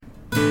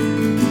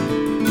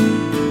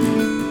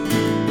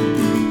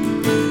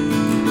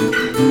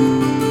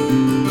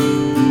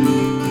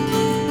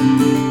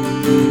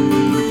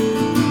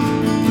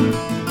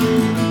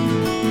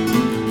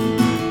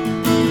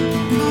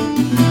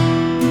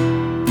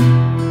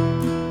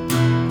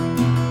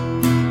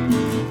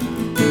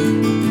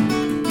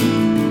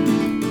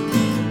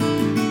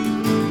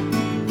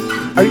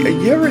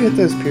You ever hit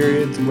those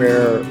periods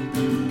where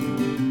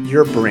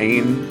your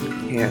brain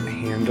can't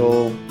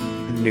handle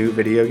new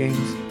video games?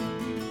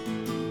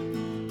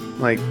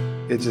 Like,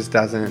 it just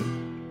doesn't,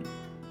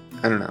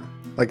 I don't know.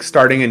 Like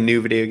starting a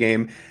new video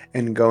game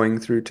and going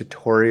through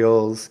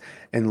tutorials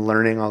and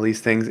learning all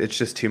these things, it's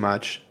just too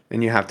much.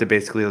 And you have to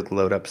basically like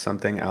load up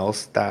something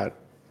else that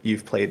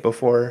you've played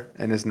before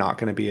and is not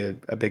going to be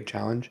a big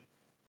challenge.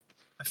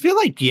 I feel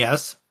like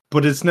yes,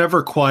 but it's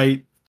never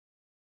quite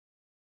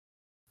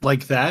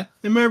like that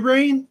in my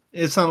brain.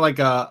 It's not like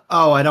I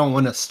don't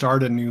want to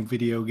start a new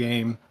video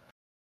game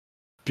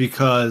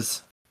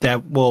because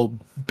that will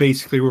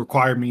basically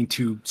require me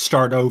to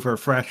start over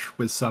fresh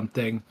with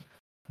something.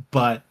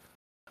 But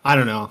I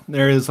don't know.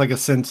 There is like a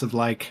sense of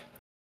like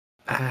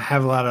I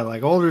have a lot of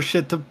like older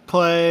shit to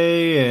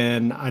play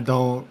and I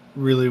don't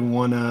really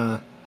want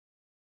to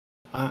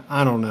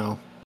I don't know.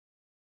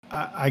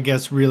 I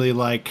guess really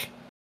like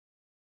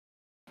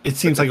it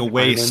seems like a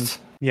waste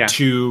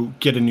to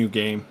get a new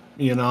game,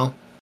 you know?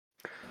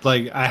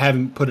 Like I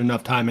haven't put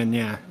enough time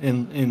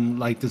in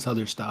like this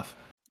other stuff.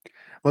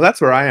 Well,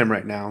 that's where I am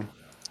right now.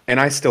 And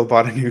I still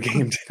bought a new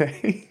game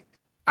today.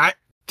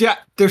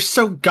 There's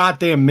so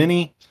goddamn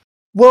many.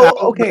 Well,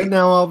 okay.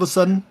 Now all of a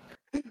sudden.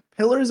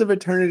 Pillars of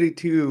Eternity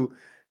 2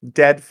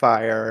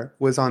 Deadfire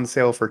was on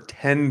sale for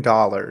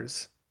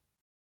 $10.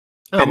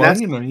 Oh, and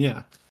well,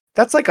 yeah.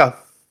 That's like a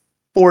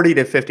 $40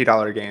 to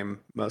 $50 game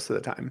most of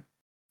the time.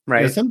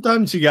 Right? Yeah,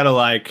 sometimes you gotta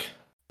like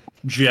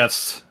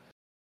just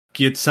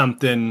get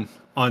something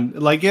on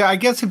like I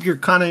guess if you're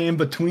kind of in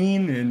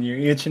between and you're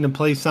itching to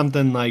play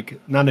something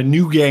like not a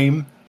new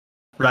game,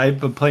 right,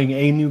 but playing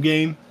a new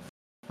game,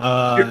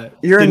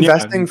 you're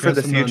investing for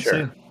the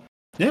future.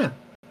 Yeah,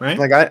 right.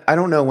 Like I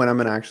don't know when I'm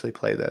gonna actually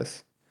play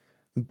this,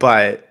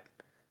 but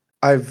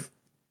I've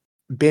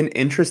been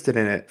interested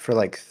in it for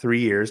like 3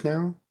 years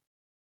now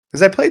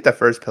because I played the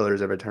first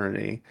Pillars of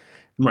Eternity,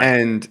 right.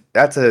 And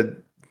that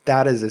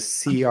is a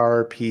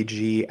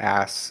CRPG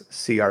ass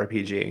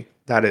CRPG.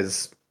 That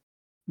is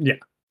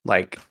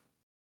like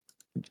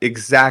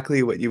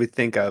exactly what you would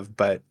think of,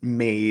 but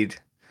made.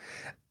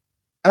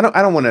 I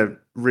don't want to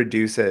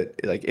reduce it.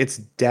 Like it's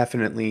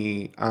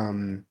definitely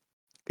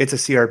it's a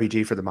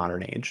CRPG for the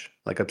modern age.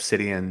 Like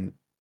Obsidian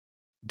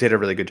did a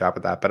really good job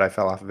with that, but I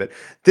fell off of it.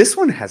 This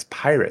one has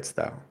pirates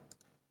though,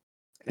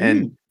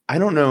 and I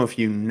don't know if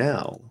you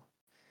know,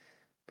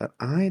 but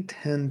I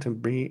tend to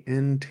be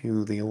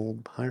into the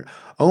old pirate.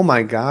 Oh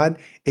my god,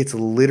 it's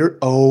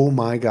oh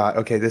my god.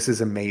 Okay, this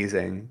is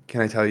amazing. Can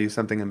I tell you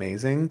something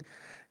amazing?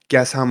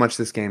 Guess how much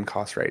this game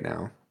costs right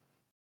now?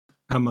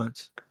 How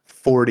much?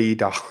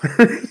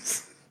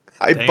 $40.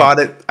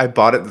 I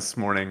bought it this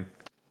morning.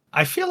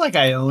 I feel like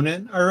I own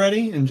it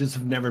already and just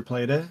have never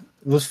played it.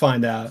 Let's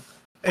find out.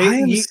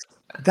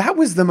 That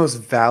was the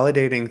most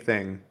validating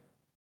thing.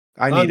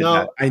 I needed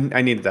that.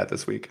 I needed that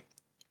this week.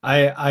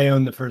 I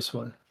own the first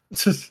one.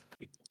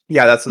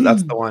 Yeah, that's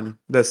the one.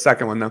 The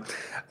second one though.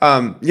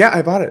 Yeah,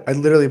 I bought it. I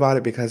literally bought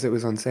it because it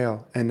was on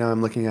sale, and now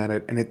I'm looking at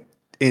it, and it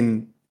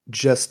in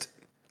just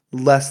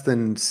less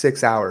than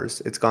 6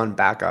 hours, it's gone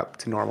back up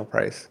to normal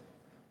price.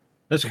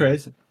 That's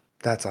crazy.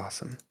 That's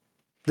awesome.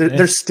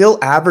 They're still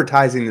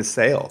advertising the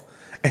sale,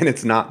 and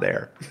it's not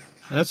there.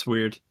 That's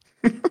weird.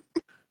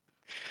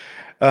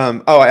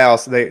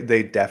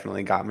 They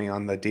definitely got me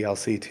on the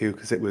DLC too,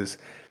 because it was.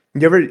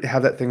 You ever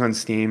have that thing on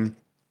Steam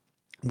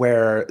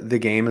where the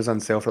game is on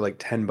sale for like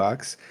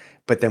 $10,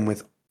 but then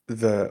with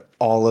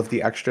all of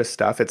the extra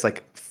stuff, it's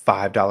like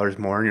 $5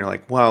 more, and you're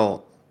like,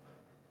 well,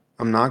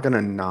 I'm not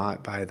gonna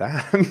not buy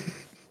that.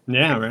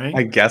 Yeah, right.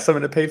 I guess I'm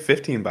gonna pay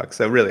 $15.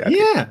 So really, I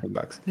paid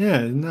 $15.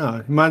 Yeah,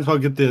 no, you might as well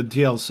get the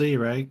DLC,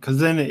 right? Because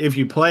then if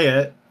you play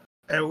it,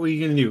 what are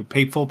you gonna do?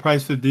 Pay full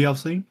price for the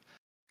DLC?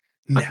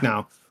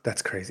 No.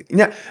 That's crazy.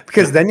 Yeah,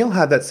 because then you'll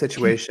have that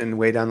situation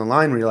way down the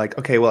line where you're like,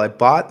 okay, well, I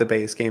bought the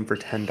base game for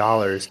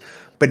 $10,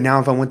 but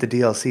now if I want the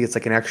DLC, it's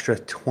like an extra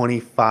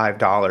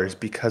 $25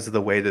 because of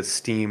the way the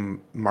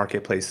Steam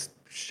marketplace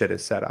shit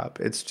is set up.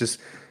 It's just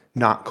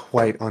not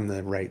quite on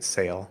the right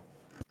sale.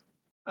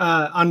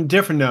 On a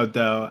different note,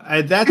 though,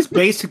 that's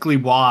basically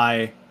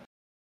why,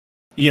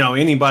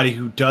 anybody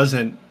who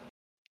doesn't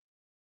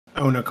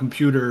own a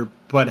computer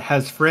but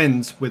has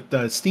friends with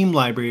the Steam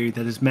library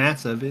that is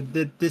massive,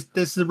 this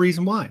is the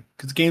reason why.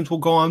 Because games will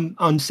go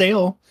on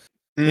sale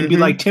and be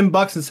like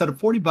 $10 instead of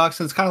 $40,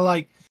 and it's kind of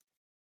like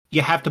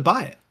you have to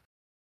buy it.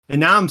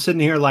 And now I'm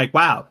sitting here like,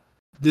 wow,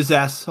 this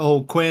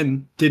asshole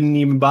Quinn didn't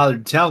even bother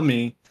to tell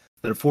me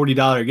that a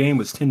 $40 game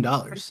was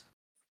 $10.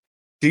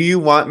 Do you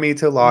want me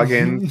to log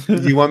in?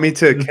 Do you want me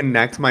to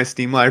connect my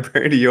Steam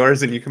library to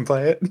yours and you can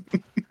play it?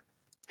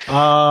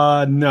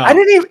 No. I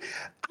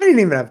didn't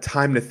even have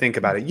time to think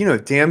about it. You know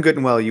damn good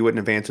and well you wouldn't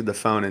have answered the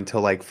phone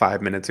until like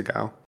 5 minutes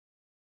ago.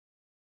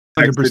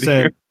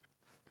 100%.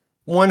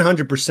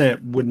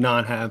 100% would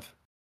not have.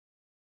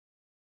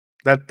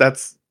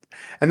 That's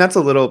a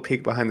little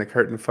peek behind the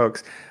curtain,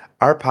 folks.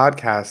 Our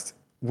podcast,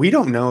 we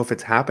don't know if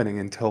it's happening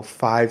until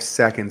 5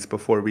 seconds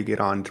before we get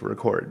on to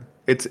record.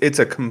 It's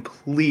a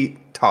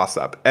complete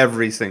toss-up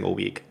every single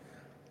week.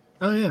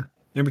 Oh, yeah.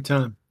 Every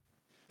time.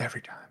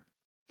 Every time.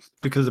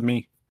 Because of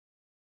me.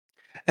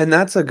 And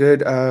that's a good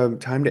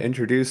time to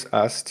introduce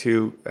us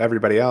to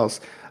everybody else.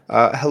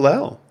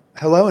 Hello,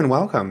 and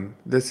welcome.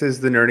 This is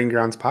the Nerding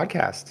Grounds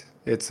podcast.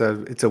 It's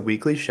a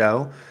weekly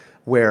show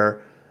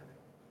where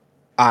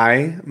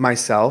I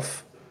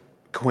myself,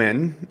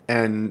 Quinn,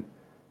 and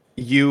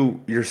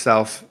you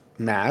yourself,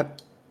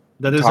 Matt,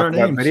 That is talk our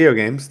about names. video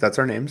games. That's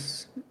our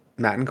names,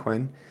 Matt and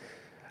Quinn.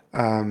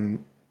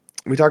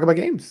 We talk about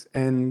games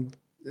and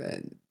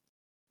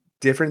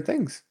different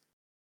things,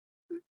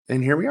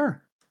 and here we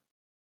are.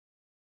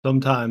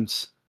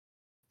 Sometimes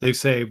they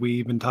say we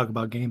even talk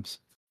about games.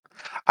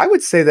 I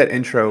would say that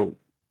intro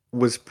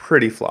was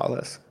pretty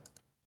flawless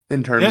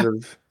in terms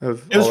Yeah.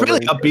 of It was all of our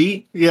really intros.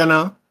 upbeat, you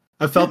know.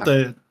 I felt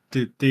Yeah,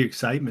 the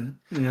excitement,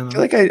 you I feel know.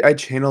 like I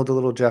channeled a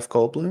little Jeff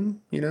Goldblum,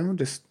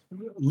 just A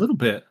little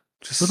bit. A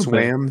just little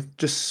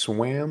bit.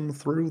 swam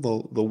through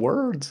the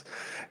words,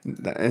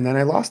 and then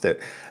I lost it.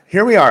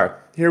 Here we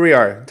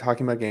are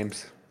talking about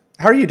games.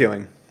 How are you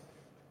doing?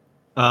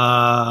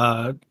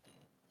 Uh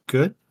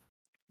good.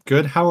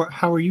 Good. How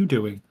are you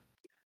doing?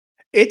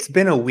 It's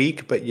been a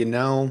week, but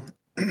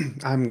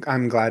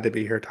I'm glad to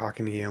be here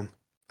talking to you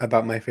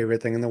about my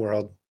favorite thing in the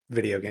world,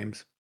 video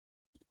games.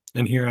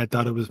 And here I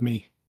thought it was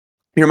me.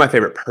 You're my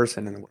favorite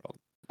person in the world.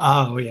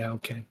 Oh yeah,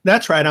 okay.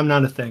 That's right, I'm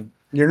not a thing.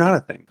 You're not a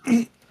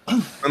thing.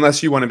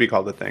 Unless you want to be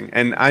called a thing.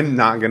 And I'm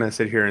not going to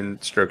sit here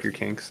and stroke your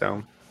kink.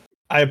 So,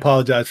 I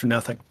apologize for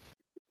nothing.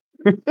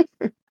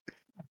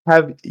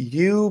 have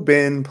you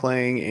been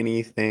playing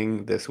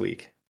anything this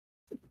week?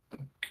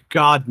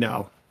 God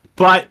no.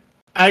 But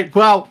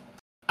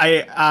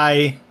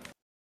I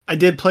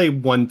did play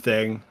one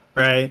thing,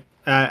 right?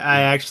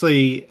 I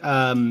actually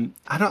I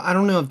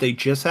don't know if they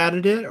just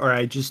added it or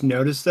I just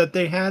noticed that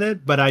they had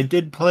it, but I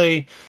did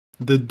play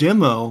the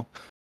demo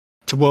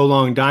to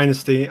Wolong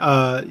Dynasty.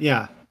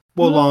 Wolong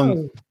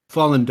No.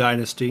 Fallen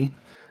Dynasty.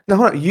 No,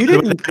 hold on.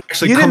 It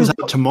actually You comes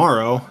didn't, out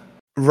tomorrow.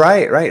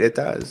 right. It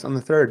does on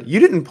the 3rd. You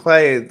didn't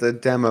play the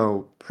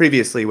demo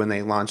previously when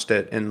they launched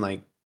it in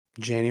like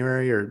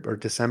January or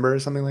December or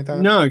something like that?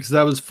 No, because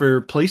that was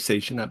for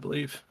PlayStation, I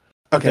believe.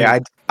 I Okay.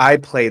 think. I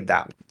played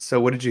that one. So,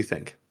 what did you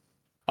think?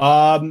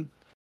 Um,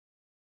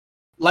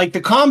 like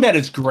the combat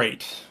is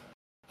great.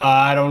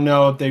 I don't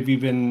know if they've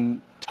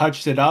even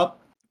touched it up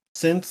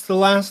since the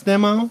last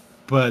demo,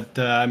 but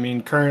I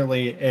mean,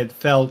 currently it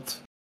felt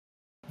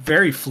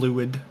very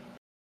fluid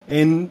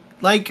and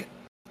like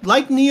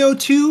Neo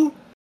 2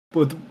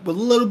 with a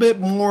little bit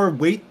more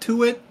weight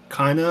to it.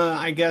 Kind of,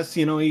 I guess,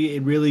 it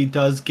really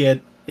does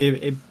get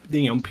it.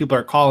 People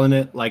are calling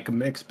it like a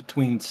mix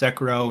between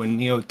Sekiro and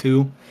Neo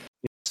 2.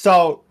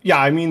 So, yeah,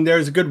 I mean,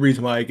 there's a good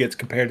reason why it gets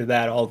compared to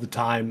that all the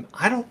time.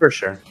 I don't, For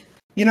sure.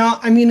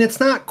 I mean, it's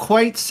not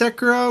quite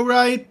Sekiro,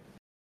 right?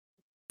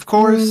 Of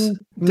course,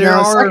 there No,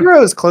 are,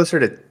 Sekiro is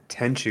closer to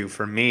Tenchu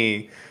for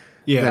me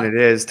than yeah, it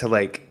is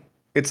to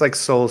it's like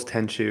Souls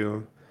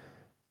Tenchu.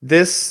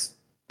 This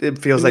it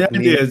feels like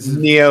it is,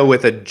 Neo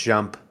with a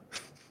jump.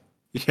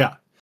 yeah.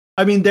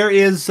 I mean, there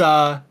is,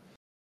 like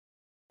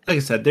I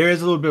said, there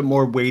is a little bit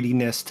more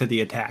weightiness to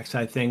the attacks,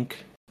 I think.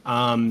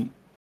 A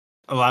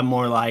lot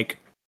more like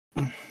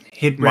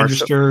hit Martial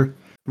register,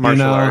 you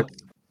martial know? arts.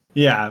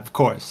 Yeah, of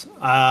course.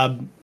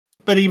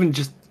 But even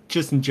just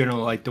in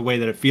general, like the way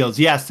that it feels,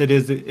 yes, it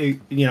is,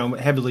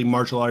 heavily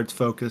martial arts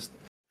focused.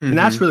 And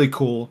that's Hmm. really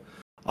cool.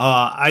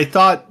 I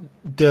thought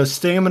the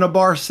stamina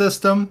bar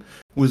system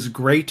was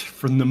great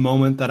from the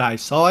moment that I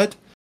saw it,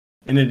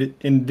 and it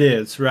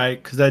is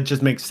right because that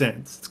just makes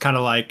sense. It's kind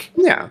of like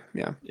Yeah.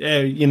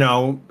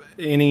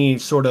 any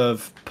sort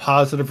of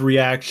positive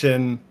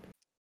reaction,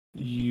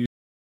 you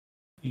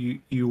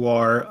you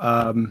are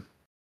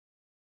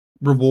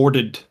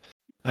rewarded,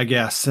 I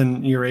guess,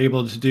 and you're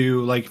able to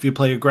do like if you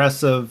play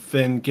aggressive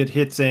and get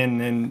hits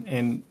in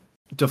and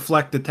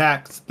deflect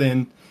attacks,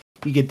 then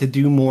you get to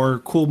do more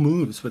cool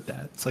moves with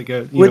that. It's like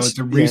Which it's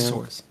a yeah,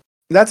 resource.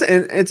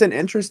 it's an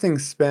interesting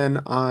spin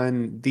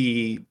on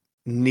the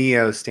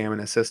Neo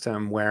stamina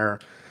system where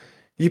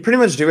you pretty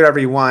much do whatever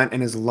you want,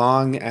 and as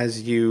long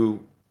as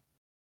you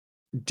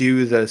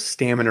do the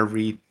stamina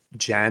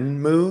regen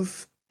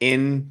move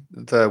in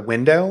the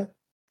window,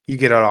 you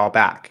get it all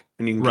back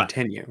and you can Right.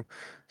 continue.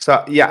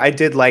 So yeah, I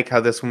did like how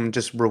this one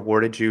just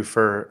rewarded you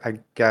for, I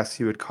guess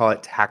you would call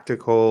it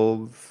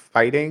tactical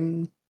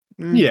fighting.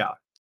 Mm, Yeah.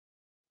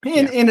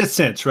 yeah. In a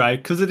sense,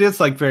 right? Because it is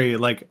like very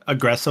like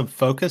aggressive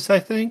focus, I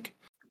think.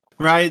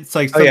 Right? It's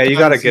like Oh yeah, you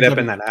got to sometimes you get up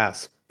in gotta, that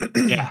ass.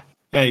 yeah,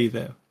 yeah, you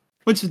do.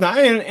 Which is not,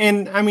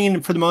 and I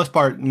mean, for the most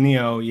part,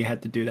 Neo, you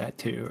had to do that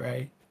too,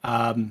 right?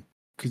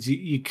 Because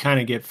you kind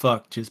of get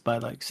fucked just by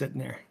like sitting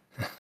there,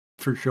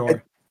 for I,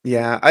 sure.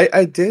 yeah,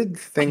 I did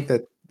think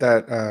that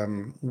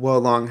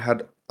Wolong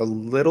had a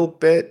little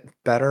bit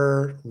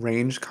better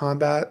range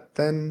combat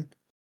than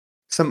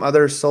some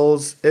other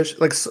Souls-ish,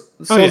 like Oh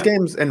Souls yeah,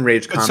 games and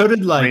but so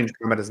did range like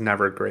combat is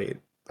never great,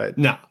 but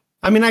no.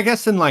 I mean, I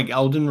guess in like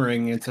Elden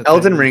Ring, it's a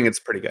Elden thing. Ring, it's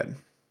pretty good.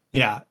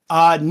 Yeah.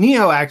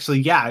 Neo actually,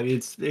 yeah,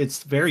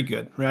 it's very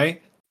good,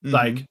 right? Hmm.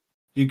 Like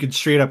You could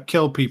straight up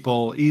kill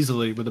people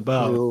easily with a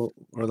bow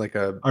or like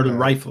a or the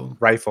rifle.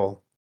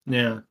 rifle.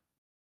 Yeah.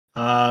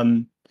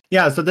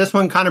 Yeah, so this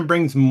one kind of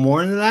brings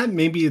more into that.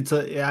 Maybe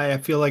I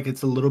feel like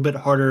it's a little bit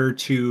harder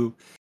to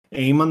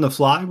aim on the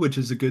fly, which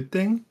is a good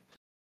thing.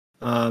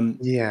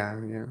 Yeah.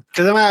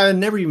 Because I've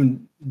never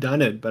even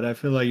done it, but I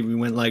feel like we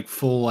went like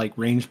full like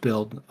range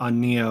build on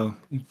Neo.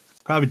 You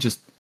probably just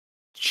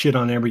shit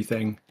on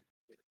everything,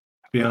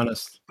 to be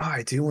honest. Oh,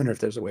 I do wonder if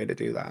there's a way to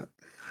do that.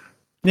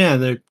 Yeah,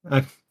 there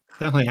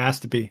definitely has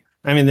to be.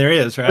 I mean, there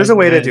is, right? There's a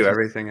way to do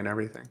everything and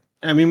everything.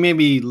 I mean,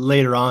 maybe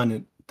later on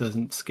it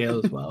doesn't scale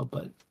as well,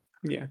 but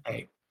yeah.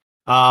 Hey.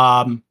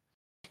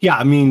 Yeah,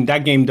 I mean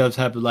that game does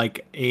have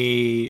like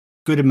a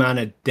good amount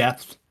of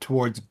depth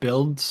towards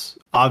builds.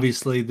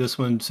 Obviously, this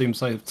one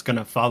seems like it's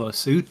gonna follow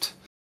suit.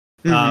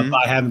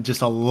 By having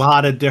just a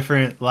lot of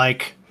different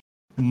like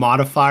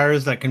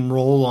modifiers that can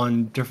roll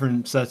on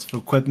different sets of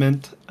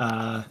equipment.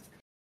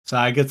 So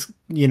I guess,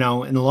 in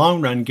the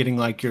long run, getting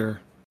like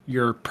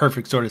your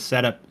perfect sort of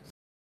setup is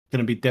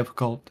gonna be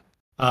difficult.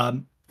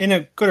 In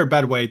a good or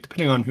bad way,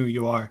 depending on who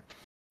you are.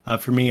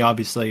 For me,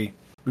 obviously,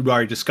 we've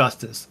already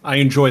discussed this. I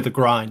enjoy the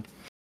grind.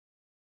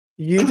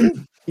 You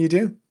do. You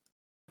do.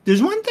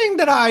 There's one thing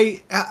that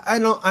I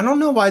don't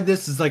know why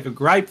this is like a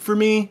gripe for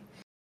me,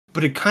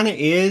 but it kind of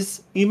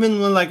is. Even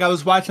when like I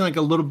was watching like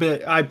a little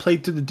bit, I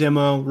played through the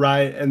demo,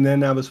 right, and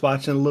then I was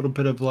watching a little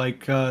bit of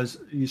like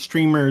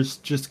streamers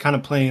just kind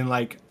of playing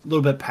like a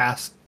little bit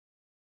past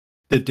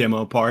the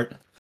demo part.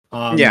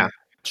 Yeah,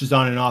 which is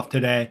on and off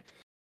today,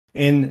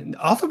 and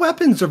all the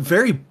weapons are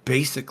very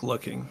basic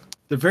looking.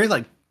 They're very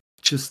like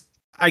just.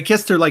 I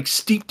guess they're like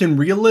steeped in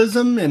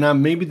realism,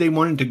 and maybe they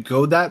wanted to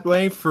go that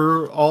way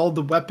for all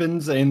the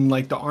weapons and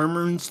like the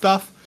armor and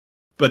stuff.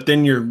 But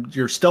then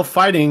you're still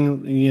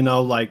fighting,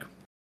 like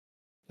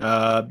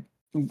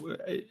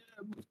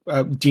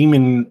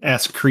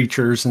demon-esque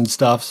creatures and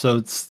stuff. So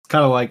it's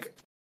kind of like,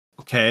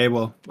 okay,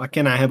 well, why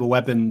can't I have a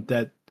weapon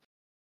that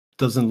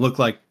doesn't look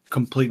like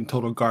complete and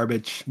total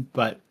garbage?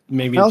 But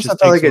maybe I it also just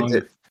felt takes like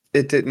longer.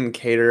 it didn't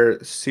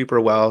cater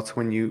super well to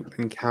when you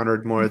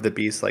encountered more of the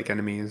beast-like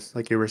enemies,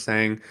 like you were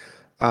saying.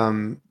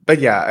 But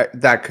yeah,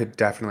 that could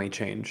definitely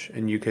change,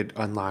 and you could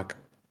unlock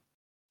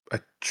a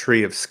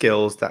tree of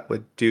skills that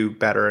would do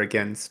better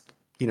against,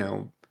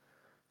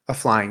 a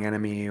flying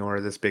enemy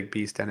or this big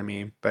beast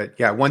enemy. But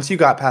yeah, once you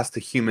got past the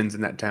humans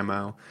in that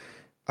demo,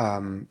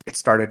 it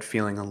started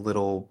feeling a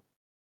little.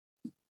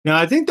 Now,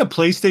 I think the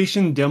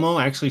PlayStation demo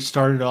actually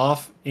started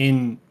off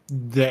in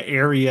the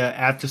area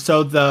after.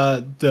 So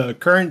the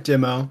current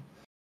demo,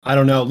 I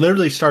don't know,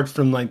 literally starts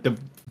from like the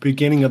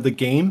beginning of the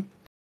game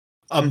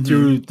up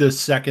through the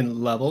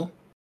second level.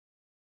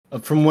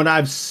 From what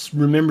I've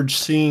remembered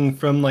seeing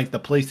from like the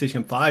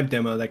PlayStation 5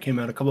 demo that came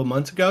out a couple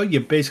months ago, you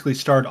basically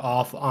start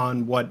off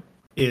on what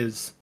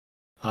is,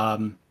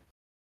 I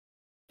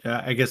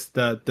guess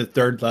the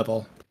third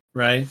level,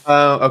 right?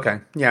 Oh, okay.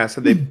 Yeah,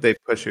 so they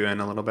push you in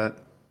a little bit.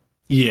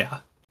 Yeah.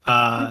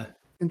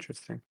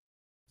 Interesting.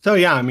 So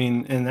yeah, I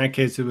mean, in that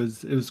case, it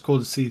was cool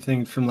to see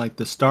things from like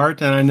the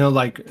start, and I know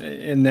like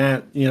in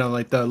that,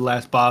 like the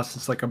last boss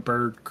is like a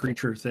bird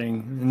creature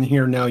thing, and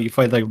here now you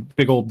fight like a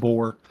big old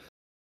boar.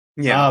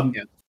 Yeah.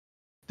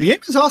 The game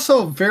is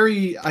also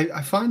very.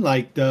 I find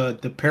like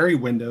the parry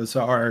windows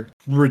are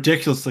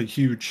ridiculously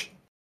huge,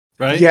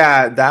 right?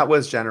 Yeah, that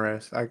was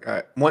generous.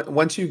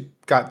 Once you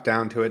got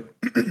down to it,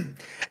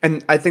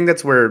 and I think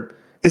that's where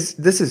this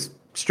is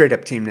straight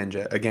up Team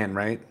Ninja again,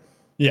 right?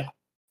 Yeah,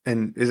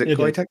 And is it it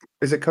Koei is. Tech?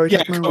 Is it Koei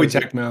Yeah, Tecmo or Koei is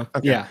it Tecmo.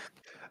 okay? Yeah,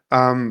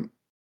 Um,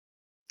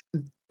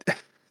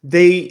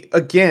 they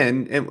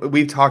again, and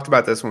we've talked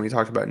about this when we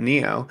talked about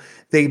Neo.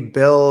 They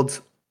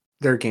build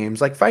their games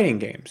like fighting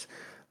games,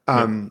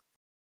 yeah. and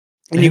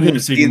you And can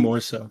there's even see, more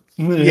so.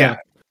 yeah, Yeah,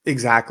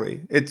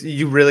 exactly. It's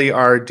you really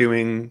are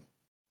doing.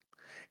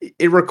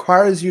 It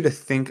requires you to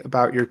think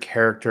about your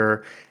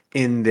character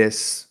in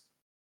this,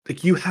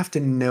 like you have to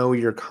know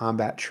your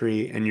combat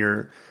tree and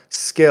your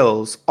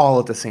skills all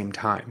at the same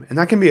time, and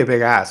that can be a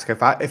big ask.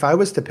 If I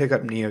was to pick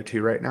up Neo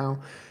 2 right now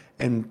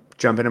and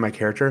jump into my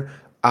character,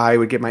 I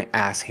would get my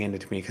ass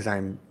handed to me because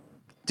I'm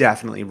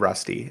definitely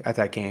rusty at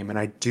that game, and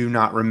I do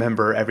not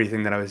remember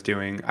everything that I was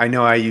doing. I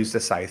know I used a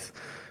scythe,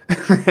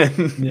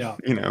 and, yeah.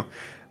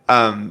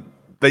 um,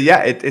 but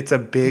yeah, it's a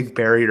big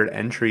barrier to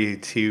entry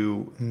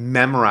to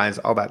memorize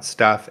all that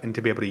stuff and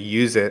to be able to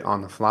use it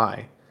on the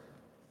fly.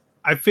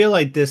 I feel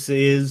like this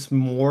is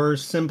more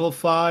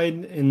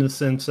simplified in the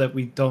sense that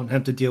we don't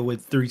have to deal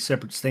with three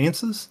separate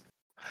stances.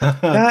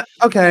 it, That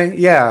okay,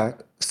 yeah.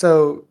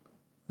 So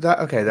that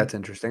okay, that's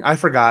interesting. I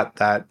forgot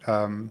that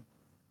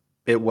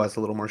it was a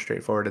little more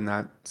straightforward in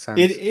that sense.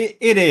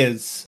 it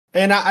is,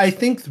 and I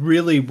think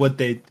really what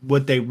they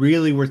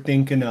really were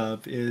thinking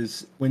of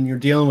is when you're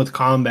dealing with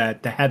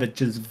combat to have it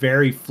just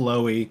very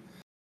flowy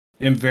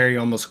and very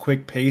almost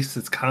quick pace.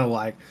 It's kind of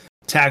like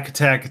attack,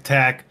 attack,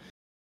 attack.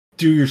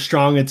 Do your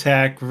strong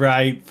attack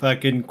right,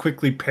 fucking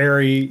quickly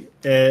parry,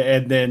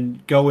 and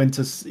then go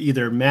into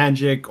either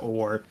magic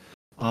or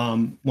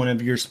one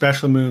of your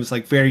special moves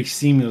like very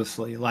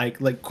seamlessly,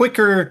 like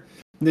quicker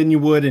than you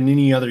would in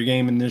any other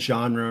game in this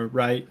genre,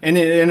 right? And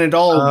it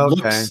all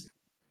Okay. looks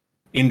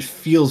and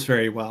feels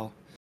very well.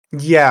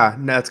 Yeah,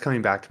 no, it's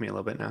coming back to me a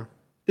little bit now.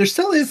 There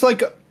still is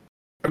like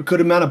a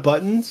good amount of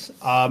buttons.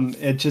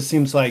 It just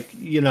seems like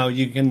you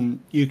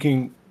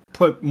can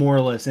put more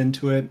or less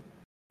into it.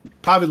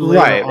 Probably later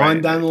Right, on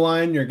right, down right. the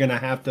line, you're gonna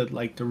have to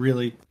like to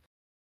really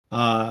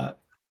uh,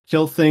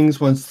 kill things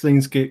once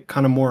things get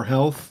kind of more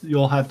health.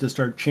 You'll have to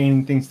start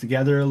chaining things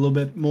together a little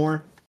bit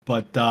more.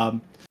 But I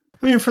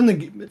mean, from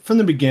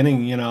the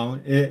beginning,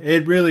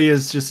 it really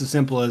is just as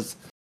simple as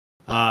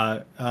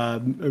a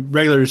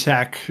regular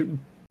attack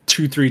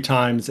 2-3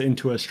 times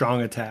into a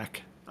strong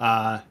attack,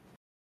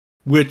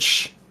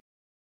 which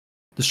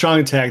the strong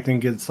attack then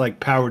gets like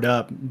powered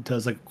up,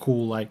 does like a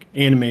cool like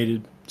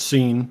animated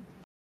scene.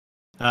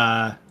 Uh,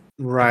 I guess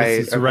Right,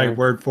 is the right okay.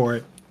 word for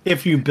it.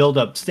 If you build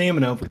up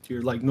stamina with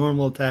your like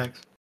normal attacks,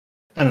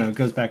 I don't know, it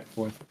goes back and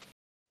forth.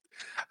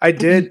 I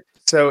did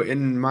so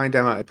in my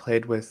demo I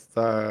played with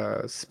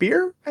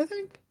spear, I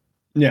think.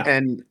 Yeah,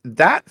 And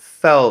that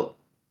felt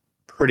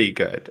pretty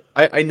good.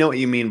 I know what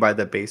you mean by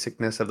the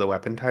basicness of the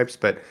weapon types,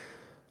 but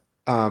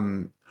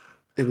um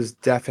it was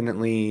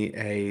definitely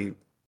a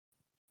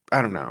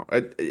I don't know.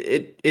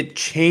 It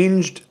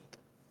changed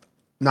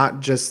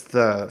not just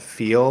the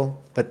feel,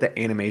 but the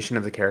animation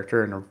of the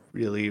character in a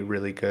really,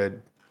 really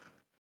good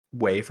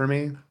way for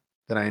me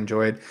that I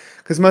enjoyed.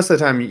 Because most of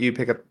the time you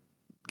pick up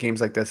games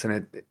like this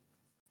and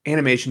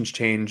animations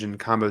change and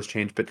combos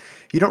change, but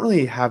you don't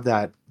really have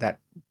that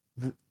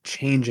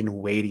change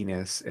in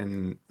weightiness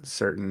in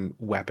certain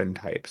weapon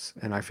types.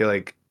 And I feel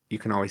like you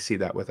can always see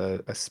that with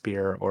a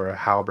spear or a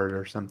halberd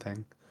or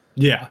something.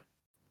 yeah,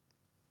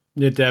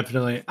 it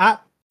definitely. I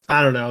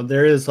don't know.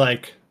 There is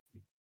like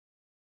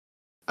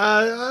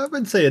I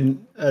would say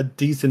a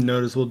decent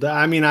noticeable.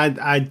 I mean,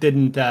 I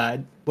didn't.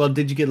 Well,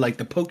 did you get like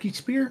the pokey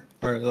spear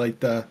or like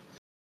the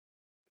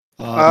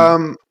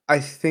um? I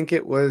think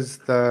it was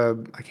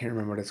I can't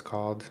remember what it's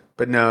called,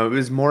 but no, it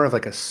was more of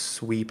like a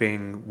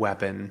sweeping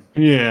weapon.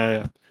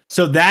 Yeah.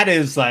 So that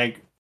is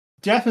like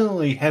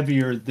definitely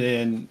heavier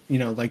than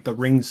like the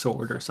ring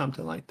sword or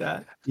something like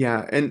that.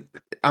 Yeah, and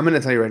I'm gonna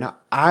tell you right now,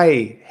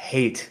 I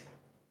hate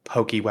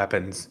pokey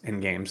weapons in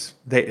games.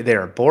 They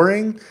are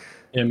boring.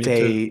 Yeah, me too.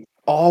 They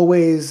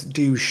always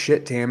do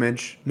shit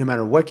damage, no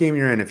matter what game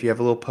you're in. If you have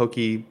a little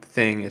pokey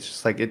thing, it's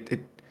just like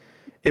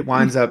it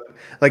winds up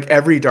like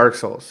every Dark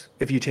Souls.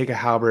 If you take a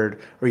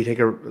halberd or you take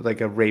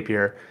a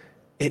rapier,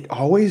 it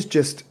always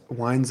just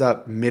winds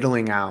up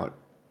middling out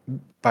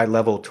by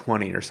level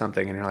 20 or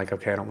something, and you're like,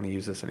 okay, I don't want to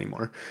use this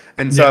anymore.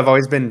 And so Yeah. I've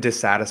always been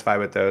dissatisfied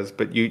with those,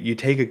 but you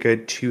take a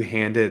good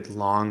two-handed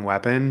long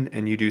weapon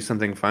and you do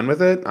something fun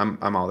with it,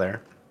 I'm all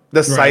there. The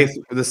Right.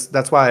 scythe,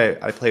 that's why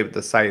I played with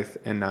the scythe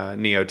in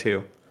Neo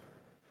 2.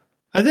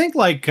 I think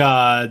like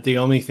the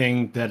only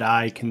thing that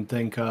I can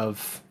think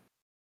of,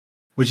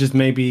 which is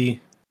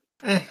maybe,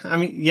 I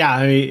mean, yeah,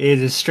 I mean, it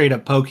is straight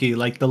up pokey.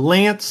 Like the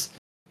lance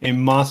in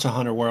Monster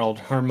Hunter World,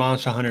 her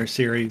Monster Hunter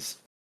series.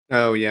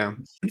 Oh yeah.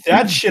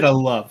 That shit I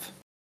love,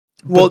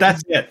 but Well,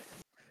 that's it.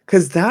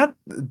 because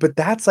but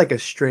that's like a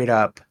straight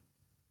up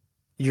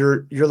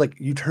you're like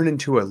you turn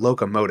into a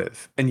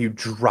locomotive and you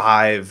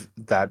drive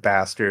that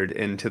bastard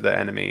into the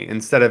enemy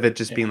instead of it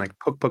just being Yeah. like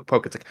poke poke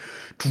poke. It's like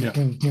Yeah.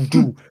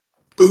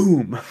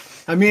 boom.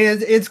 I mean,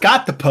 it's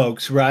got the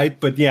pokes, right?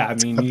 But yeah, I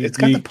mean, It's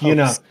got the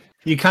pokes.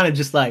 you kind of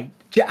just like,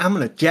 I'm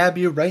gonna jab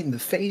you right in the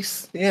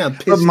face. Yeah, But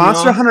piss me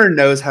Monster off. Hunter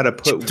knows how to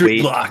put 3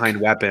 weight block.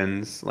 behind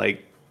weapons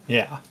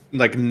Yeah.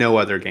 like no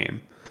other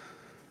game.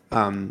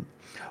 Um,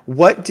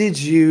 what do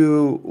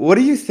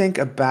you think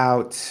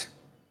about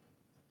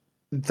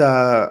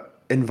the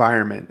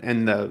environment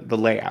and the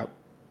layout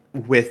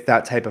with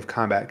that type of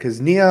combat?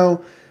 Because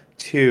Neo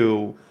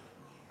 2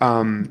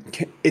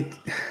 it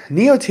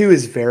Neo 2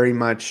 is very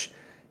much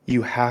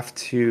you have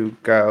to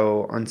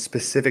go on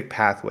specific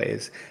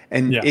pathways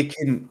and Yeah.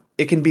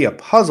 it can be a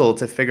puzzle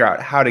to figure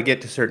out how to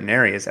get to certain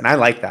areas, and I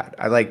like that.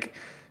 I like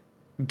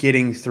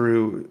getting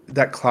through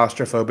that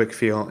claustrophobic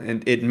feel,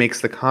 and it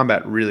makes the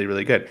combat really,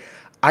 really good.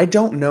 I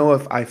don't know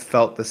if I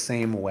felt the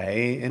same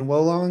way in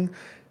Wolong.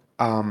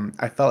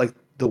 I felt like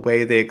the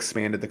way they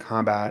expanded the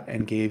combat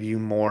and gave you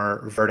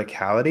more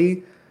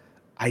verticality,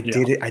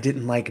 Yeah. I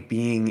didn't like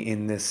being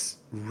in this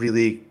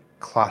really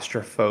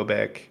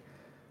claustrophobic,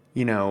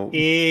 you know,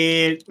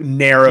 It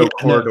narrow yeah,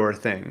 no. corridor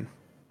thing.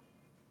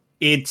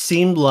 It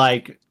seemed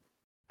like,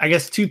 I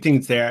guess, two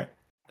things there.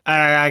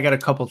 I got a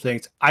couple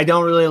things. I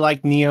don't really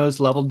like Neo's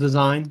level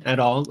design at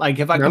all. Like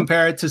if I No?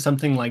 compare it to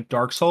something like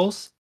Dark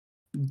Souls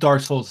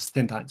is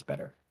 10 times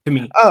better to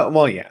me. Oh,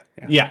 well, yeah,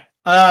 yeah.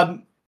 Yeah.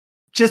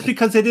 Just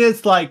because it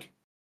is like,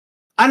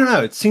 I don't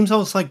know, it seems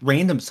almost like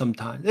random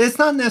sometimes. It's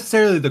not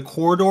necessarily the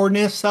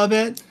corridorness of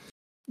it.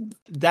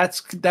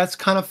 That's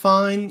kind of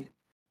fine.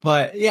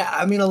 But yeah,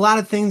 I mean a lot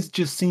of things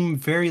just seem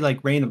very like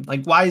random.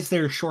 Like why is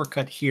there a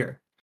shortcut here?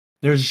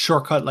 There's a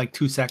shortcut like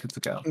 2 seconds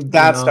ago, you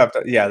That know? stuff,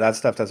 yeah, that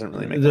stuff doesn't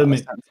really make a lot of The,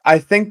 sense. I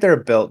think they're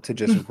built to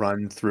just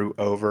run through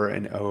over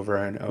and over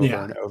and over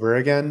yeah. and over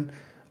again.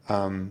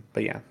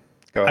 But yeah,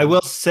 go I ahead.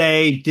 will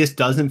say this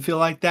doesn't feel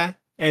like that.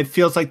 it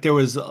feels like there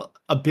was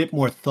a bit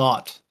more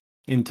thought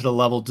into the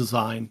level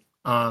design,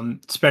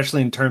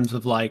 especially in terms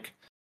of like,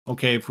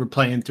 okay, if we're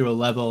playing through a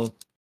level,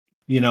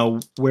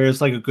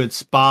 where's like a good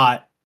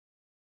spot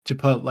to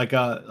put like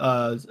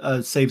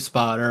a safe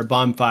spot or a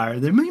bonfire.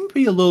 There may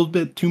be a little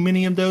bit too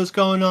many of those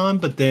going on,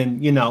 but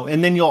then,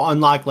 and then you'll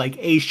unlock like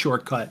a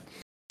shortcut.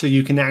 So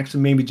you can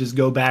actually maybe just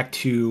go back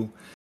to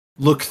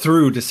look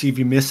through to see if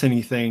you miss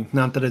anything.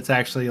 Not that it's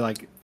actually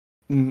like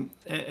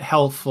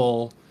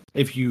helpful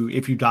if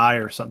you die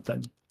or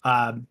something.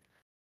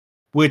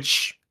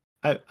 Which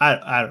I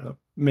don't know.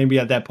 Maybe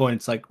at that point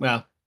it's like,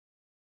 well,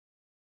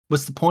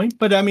 what's the point?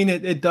 But I mean,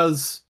 it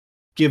does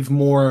give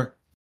more.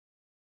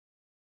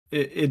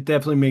 It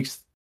definitely makes,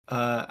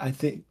 I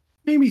think,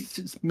 maybe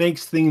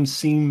makes things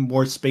seem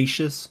more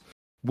spacious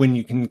when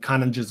you can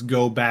kind of just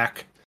go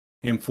back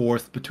and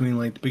forth between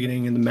like the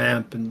beginning of the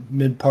map and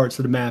mid parts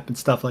of the map and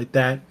stuff like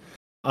that.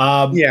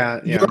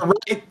 You're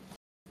right,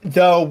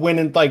 though, when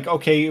it's like,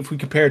 okay, if we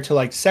compare it to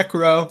like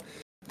Sekiro,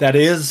 that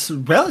is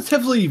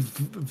relatively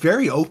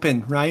very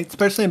open, right?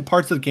 Especially in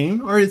parts of the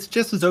game, or it's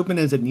just as open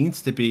as it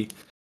needs to be.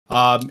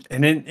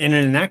 And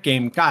in that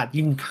game, God,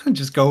 you can kind of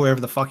just go wherever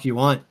the fuck you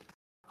want.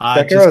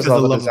 Sekiro's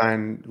level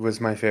design was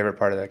my favorite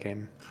part of that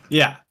game.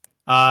 Yeah.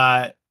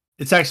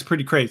 It's actually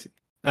pretty crazy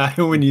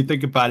when you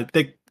think about it.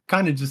 They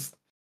kind of just,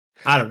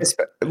 I don't know.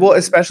 Well,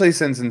 especially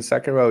since in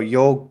Sekiro,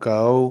 you'll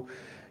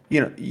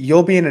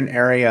be in an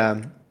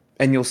area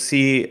and you'll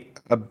see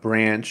a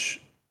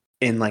branch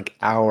in like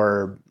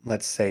hour,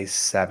 let's say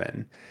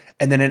 7.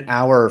 And then in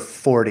hour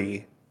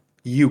 40,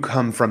 you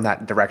come from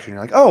that direction.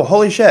 You're like, oh,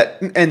 holy shit.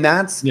 And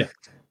that's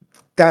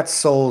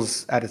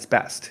Souls at its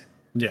best.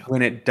 Yeah.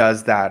 When it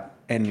does that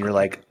and you're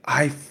like,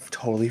 I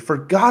totally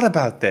forgot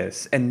about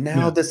this. And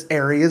now this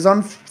area is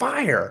on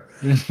fire.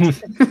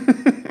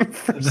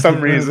 For some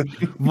reason.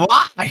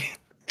 Why?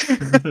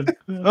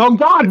 Oh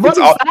God, what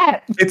is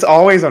that? It's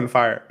always on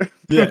fire.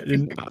 Yeah,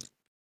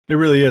 it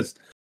really is.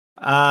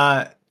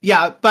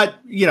 Yeah, but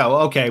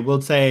okay,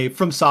 we'll say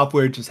From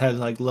Software just has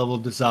like level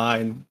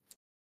design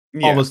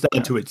almost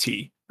down to a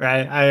T,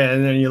 right?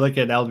 And then you look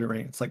at Elden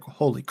Ring, it's like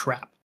holy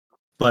crap.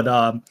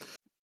 But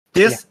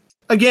this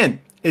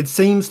again, it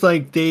seems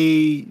like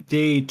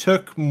they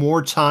took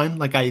more time.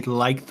 Like I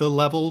like the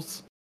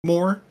levels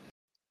more.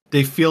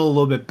 They feel a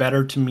little bit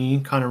better to me,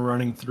 kind of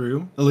running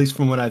through, at least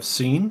from what I've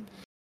seen.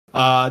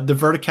 The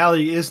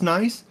verticality is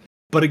nice,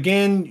 but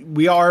again,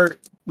 we are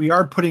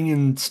putting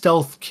in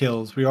stealth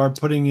kills. We are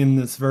putting in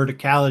this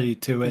verticality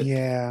to it.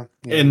 Yeah.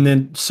 And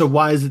then, so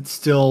why is it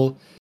still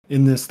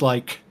in this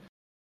like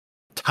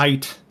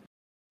tight,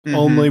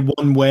 only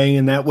one way,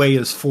 and that way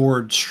is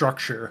forward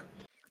structure?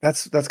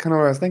 That's kind of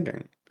what I was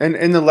thinking. And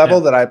in the level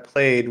that I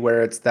played,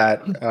 where it's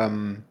that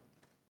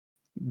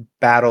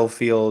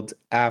battlefield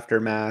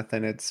aftermath,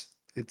 and it's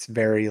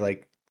very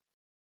like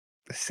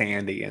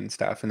sandy and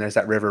stuff, and there's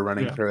that river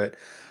running through it.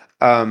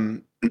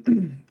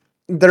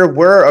 There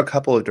were a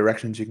couple of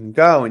directions you can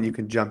go, and you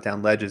can jump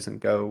down ledges and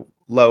go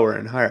lower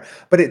and higher.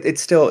 But it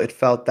still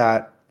felt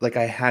that like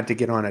I had to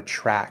get on a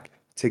track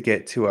to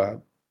get to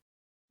a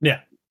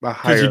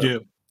higher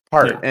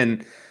part.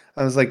 And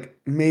I was like,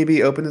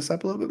 maybe open this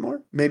up a little bit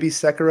more. Maybe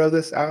Sekiro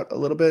this out a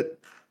little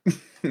bit.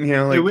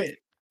 It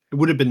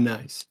would have been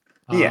nice.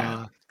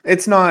 Yeah.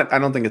 It's not, I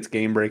don't think it's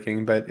game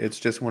breaking, but it's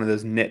just one of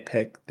those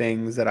nitpick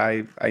things that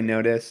I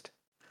noticed.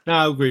 No,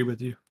 I agree with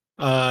you.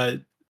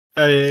 And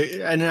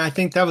I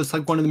think that was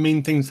like one of the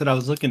main things that I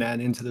was looking at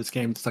into this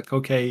game. It's like,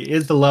 okay,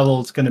 is the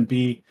levels going to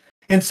be,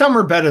 and some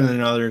are better than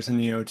others in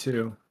Neo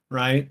 2,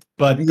 right?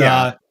 But,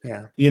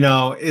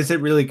 is it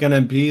really going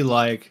to be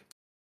like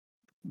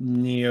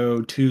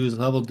Neo 2's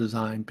level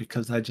design?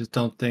 Because I just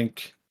don't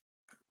think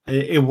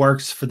it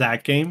works for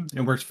that game.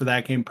 It works for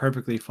that game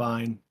perfectly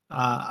fine.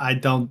 I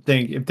don't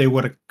think if they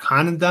would have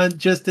kind of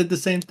did the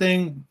same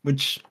thing,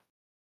 which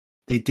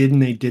they did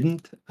and they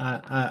didn't,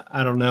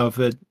 I don't know if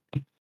it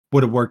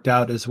would have worked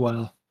out as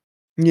well.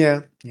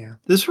 Yeah.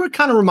 This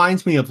kind of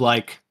reminds me of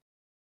like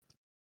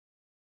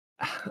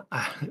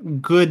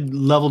good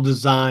level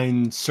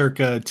design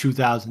circa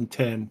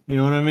 2010. You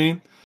know what I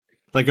mean?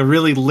 Like a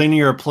really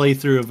linear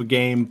playthrough of a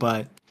game,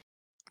 but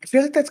I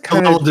feel like that's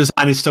kind of level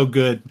design is still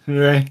good,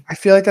 right? I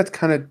feel like that's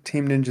kind of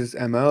Team Ninja's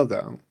MO,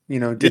 though.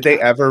 Did they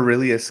ever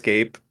really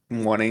escape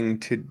wanting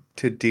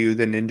to do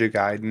the Ninja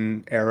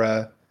Gaiden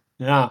era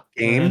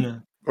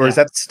game? Or is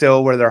that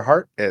still where their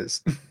heart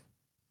is?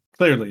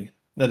 Clearly,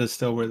 that is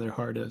still where their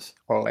heart is.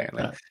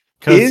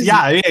 Because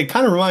it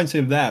kind of reminds me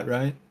of that,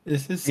 right?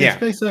 It's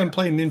basically I'm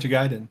playing Ninja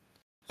Gaiden.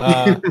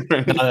 Now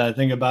that I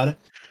think about it.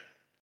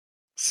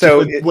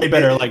 So way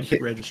better like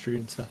hit registry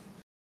and stuff.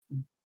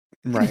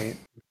 Right.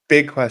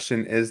 Big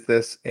question, is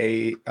this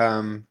a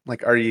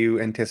like, are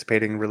you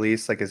anticipating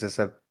release? Like, is this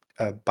a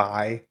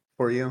buy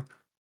for you?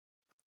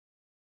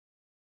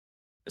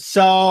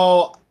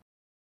 So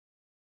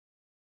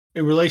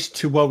in relation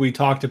to what we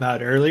talked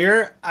about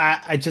earlier,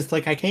 I just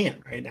like I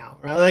can't right now.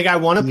 Right? Like I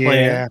want to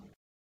play it.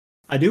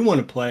 I do want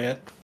to play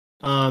it.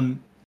 But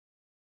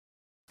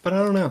I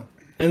don't know.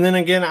 And then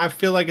again, I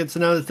feel like it's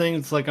another thing.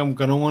 It's like I'm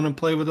gonna want to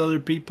play with other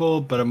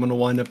people, but I'm gonna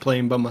wind up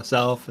playing by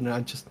myself, and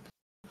I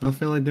don't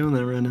feel like doing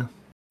that right now.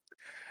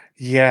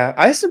 Yeah,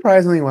 I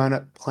surprisingly wound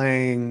up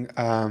playing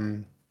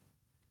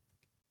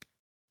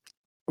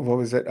what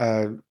was it?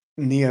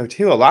 Neo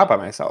 2 a lot by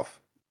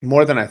myself.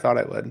 More than I thought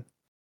I would.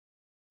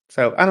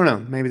 So I don't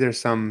know. Maybe there's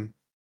some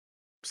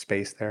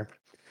space there.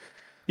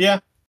 Yeah,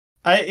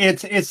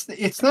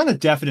 it's not a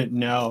definite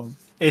no.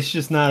 It's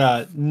just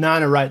not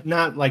a right,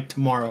 not like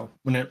tomorrow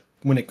when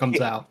it comes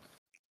Yeah, out.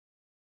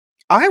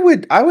 I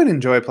would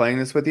enjoy playing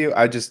this with you.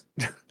 I just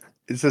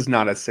this is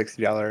not a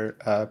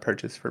 $60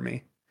 purchase for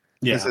me.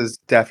 This Yeah. is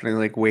definitely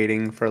like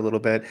waiting for a little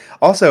bit.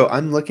 Also,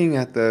 I'm looking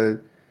at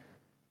the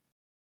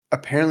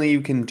apparently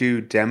you can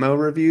do demo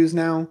reviews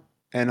now,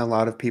 and a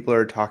lot of people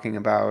are talking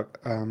about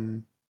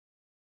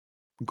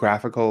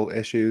graphical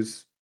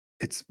issues.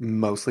 It's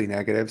mostly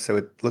negative, so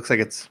it looks like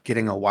it's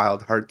getting a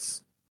Wild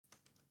Hearts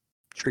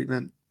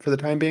treatment for the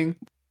time being.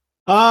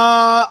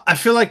 I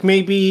feel like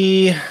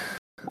maybe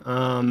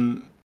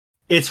um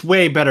it's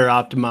way better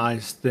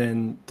optimized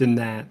than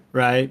that,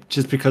 right?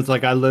 Just because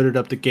like I loaded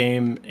up the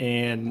game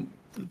and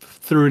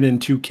threw it in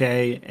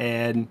 2K,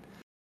 and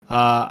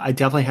I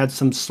definitely had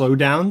some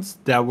slowdowns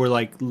that were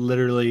like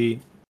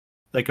literally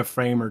like a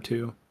frame or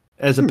two,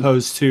 as Hmm.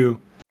 opposed to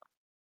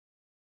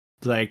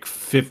like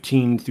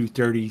 15 through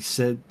 30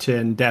 to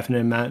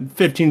indefinite amount,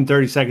 15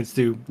 30 seconds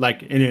to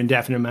like an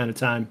indefinite amount of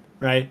time,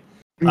 right?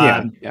 Yeah,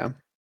 Um, yeah.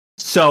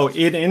 so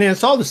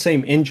it's all the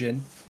same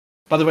engine.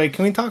 By the way,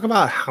 can we talk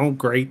about how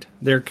great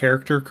their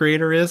character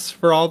creator is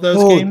for all those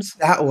Oh, games?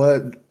 that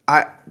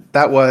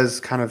was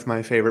kind of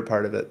my favorite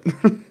part of it.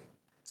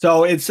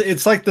 So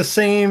it's like the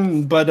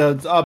same, but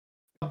a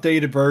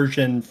updated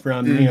version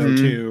from Neo Hmm.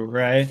 2,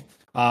 right?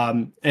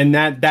 And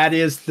that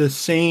is the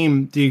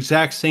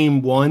exact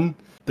same one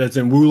that's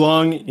in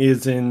Wulong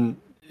is in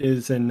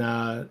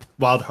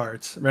Wild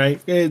Hearts, right?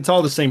 It's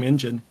all the same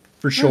engine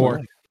for Oh, sure.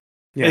 really?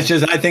 It's Yeah.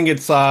 just I think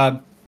it's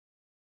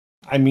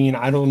I mean,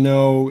 I don't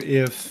know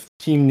if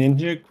Team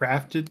Ninja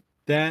crafted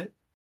that.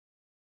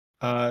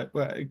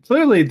 Well,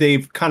 clearly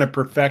they've kind of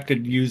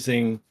perfected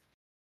using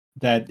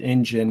that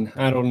engine.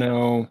 I don't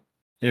know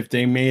if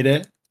they made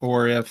it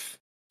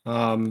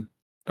um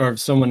or if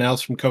someone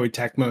else from Koei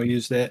Tecmo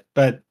used it,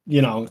 but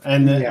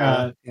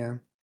Yeah, yeah.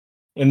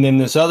 and then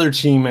this other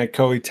team at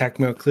Koei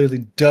Tecmo clearly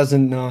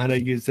doesn't know how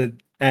to use it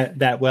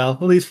that well,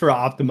 at least for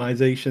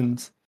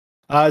optimizations.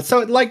 So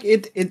like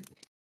it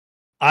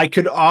I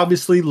could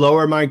obviously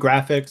lower my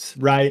graphics,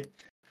 right?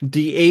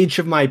 The age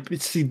of my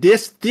see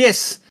this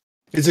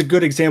is a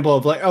good example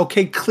of like,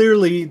 okay,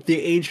 clearly the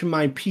age of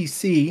my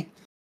PC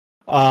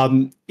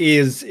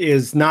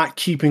is not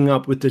keeping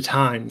up with the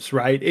times,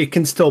 right? It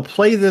can still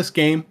play this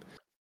game,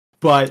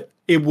 but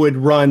it would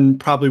run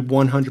probably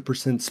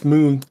 100%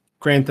 smooth.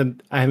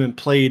 Granted, I haven't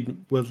played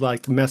with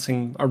like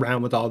messing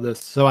around with all this,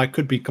 so I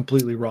could be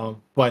completely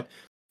wrong, but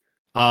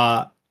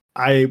uh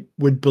I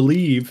would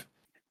believe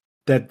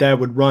that that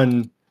would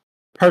run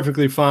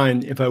perfectly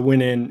fine if I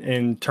went in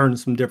and turned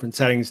some different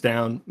settings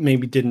down,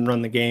 maybe didn't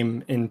run the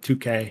game in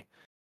 2K.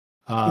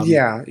 Um,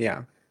 Yeah,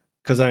 yeah.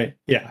 because I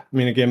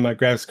mean, again, my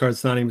graphics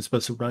card's not even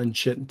supposed to run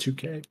shit in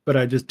 2K, but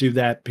I just do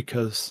that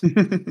because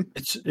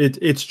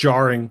it's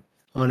jarring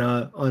on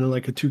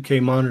like a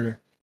 2K monitor.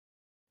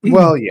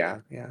 Well, yeah,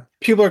 yeah.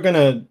 People are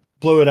gonna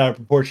blow it out of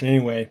proportion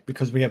anyway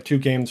because we have two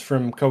games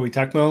from Koei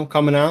Tecmo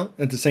coming out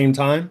at the same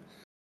time.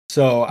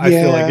 So I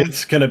feel like Yeah.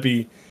 it's gonna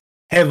be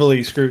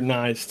heavily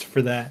scrutinized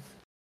for that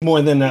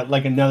more than that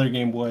like another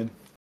game would.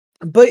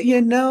 But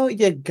you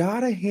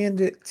gotta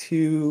hand it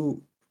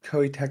to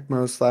Koei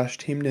Tecmo slash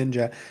Team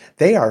Ninja.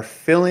 They are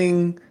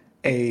filling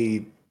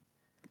a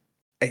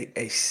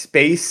a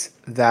space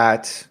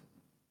that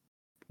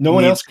No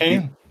one else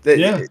needs to be can.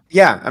 Yeah.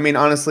 yeah, I mean,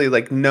 honestly,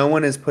 like, no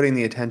one is putting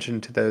the attention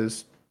to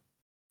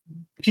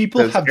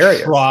People those have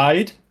areas.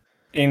 tried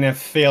and have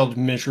failed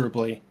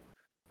miserably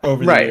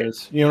over the Right.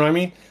 years. You know what I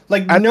mean?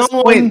 Like At no this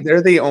point, one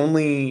they're the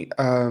only,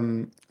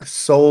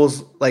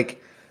 Souls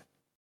like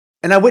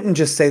and I wouldn't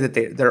just say that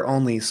they're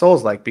only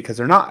Souls-like because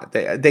they're not.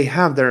 They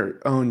have their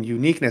own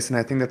uniqueness, and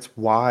I think that's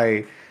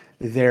why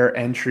their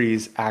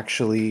entries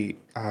actually,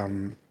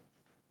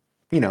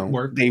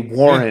 work. they Yeah.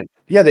 warrant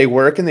yeah, they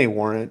work and they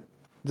warrant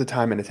the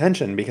time and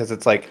attention because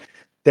it's like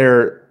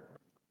they're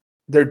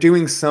they're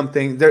doing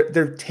something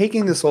they're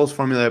taking the Souls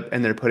formula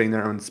and they're putting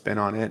their own spin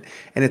on it,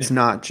 and it's Yeah.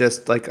 not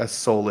just like a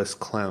soulless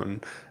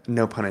clone,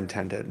 no pun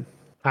intended.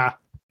 Ha.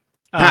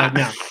 Ha!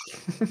 No.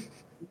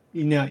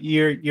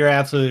 You're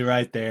absolutely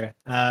right there.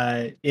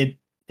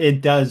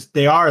 It does.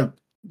 They are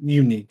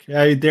unique.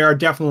 They are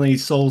definitely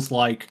Souls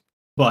like,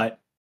 but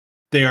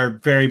they are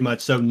very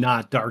much so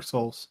not Dark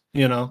Souls.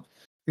 Yeah,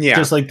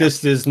 Just like yeah.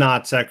 this is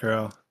not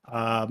Sekiro.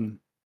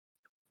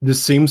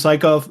 This seems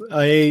like a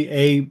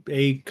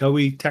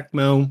Koei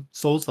Tecmo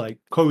Souls like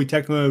Koei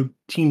Tecmo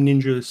Team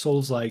Ninja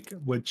Souls like,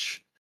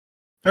 which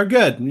are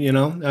good.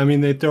 I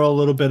mean, they throw a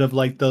little bit of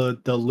like the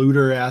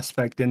looter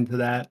aspect into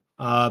that,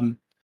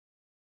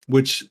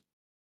 which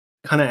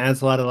kind of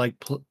adds a lot of like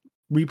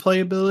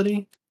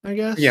replayability. I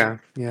guess. Yeah,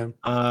 yeah.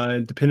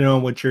 Depending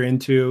on what you're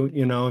into,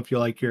 if you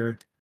like your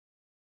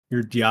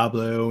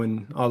Diablo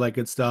and all that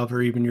good stuff,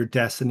 or even your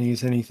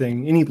Destinies,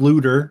 anything, any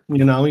looter,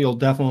 you'll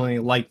definitely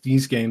like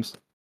these games.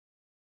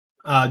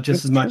 Just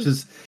That's as much true.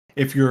 as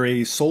if you're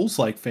a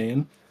Souls-like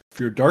fan, if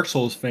you're a Dark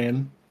Souls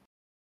fan,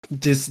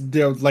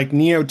 like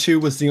Neo 2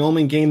 was the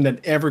only game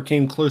that ever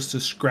came close to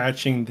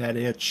scratching that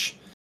itch.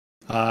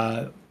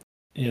 Uh,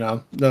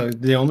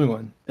 the only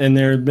one. And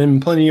there have been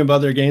plenty of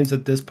other games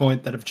at this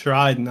point that have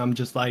tried, and I'm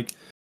just like,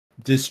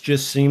 this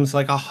just seems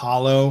like a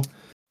hollow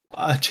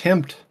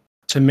attempt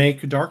to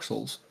make Dark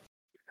Souls.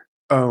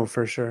 Oh,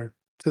 for sure.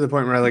 To the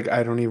point where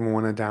I don't even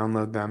want to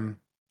download them,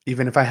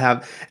 even if I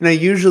have. And I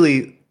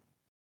usually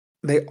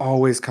they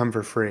always come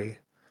for free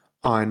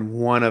on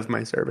one of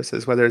my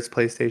services, whether it's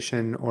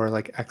PlayStation or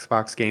like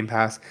Xbox Game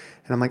Pass.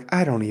 And I'm like,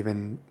 I don't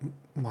even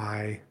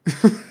why.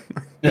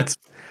 Yeah. It's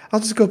I'll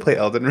just go play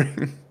Elden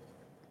Ring.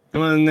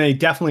 And they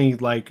definitely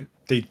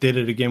they did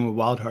it again with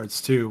Wild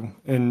Hearts too,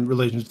 in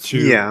relation to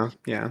Yeah,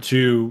 yeah.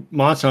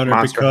 Monster Hunter,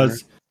 Monster Hunter.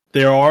 because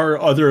there are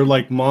other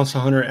like Monster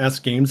Hunter s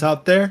games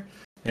out there,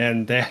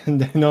 and they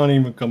don't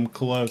even come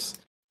close.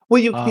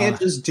 Well, you Uh, can't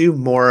just do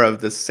more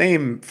of the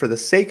same for the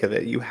sake of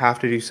it. You have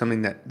to do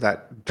something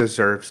that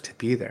deserves to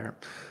be there.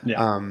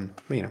 yeah.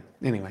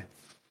 Anyway.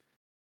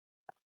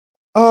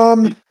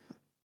 Um,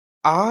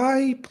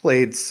 I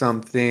played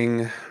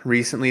something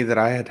recently that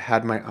I had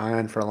had my eye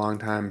on for a long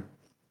time,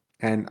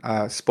 and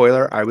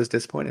spoiler, I was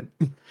disappointed.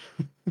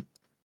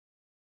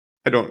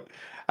 I don't,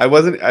 I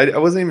wasn't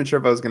even sure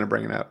if I was going to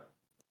bring it up.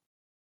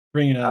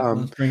 Bring it up. Um,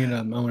 Let's bring it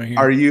up. I want to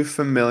are hear. you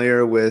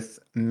familiar with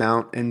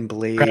Mount and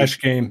Blade Crash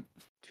game.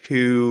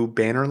 2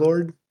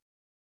 Bannerlord?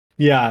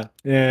 Yeah,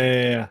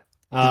 yeah.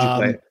 Did you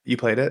play Um, it? You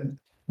played it?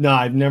 no,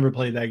 I've never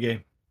played that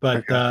game, but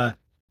Okay.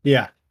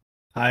 yeah,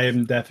 I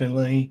am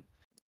definitely.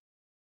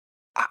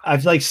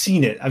 I've like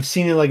seen it. I've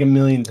seen it like a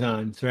million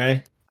times,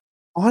 right?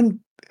 On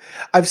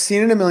I've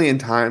seen it a million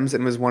times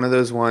and was one of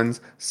those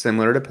ones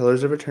similar to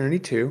Pillars of Eternity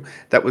 2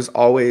 that was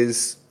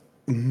always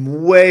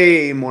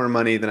way more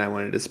money than I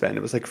wanted to spend.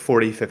 It was like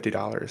 $40,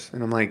 $50.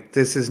 And I'm like,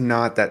 this is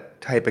not that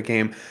type of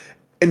game.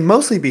 And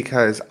mostly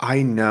because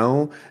I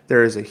know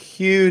there is a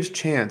huge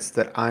chance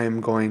that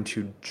I'm going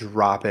to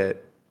drop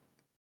it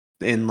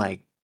in like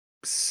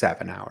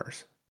 7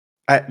 hours.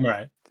 I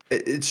Right.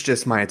 it's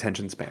just my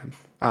attention span.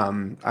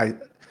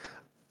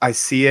 I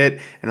see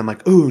it and I'm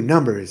like, ooh,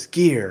 numbers,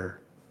 gear,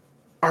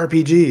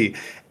 RPG.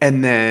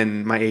 And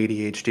then my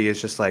ADHD is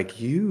just like,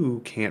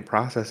 you can't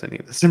process any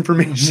of this Mhm.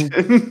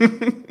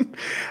 information.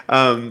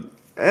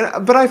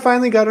 But I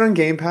finally got it on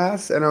Game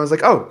Pass and I was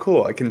like, oh,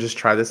 cool, I can just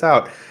try this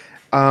out.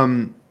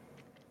 Um,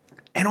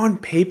 and on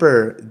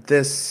paper,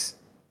 this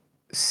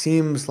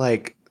seems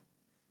like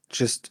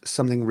just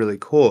something really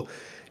cool.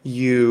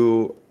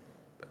 You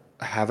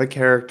have a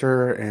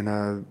character in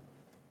a,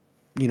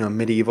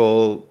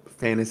 medieval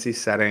fantasy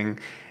setting,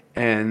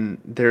 and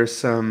there's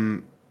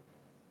some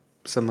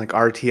like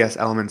RTS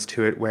elements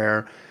to it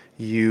where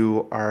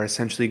you are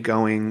essentially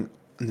going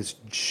on this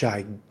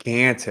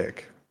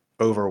gigantic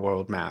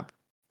overworld map,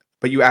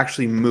 but you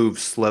actually move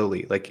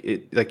slowly. Like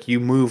you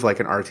move like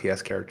an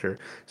RTS character.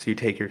 So you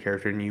take your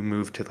character and you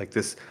move to like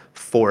this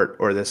fort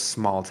or this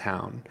small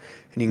town.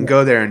 And you can Right.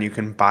 go there and you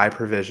can buy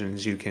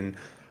provisions, you can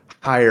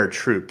hire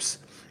troops,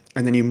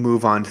 and then you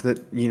move on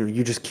to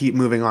you just keep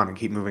moving on and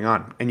keep moving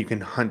on. And you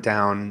can hunt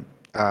down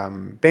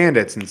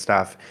bandits and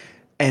stuff.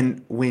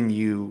 And when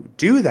you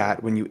do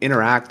that, when you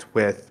interact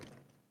with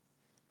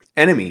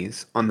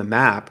enemies on the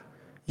map,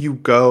 you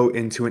go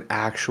into an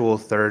actual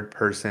third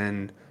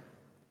person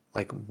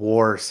like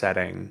war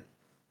setting,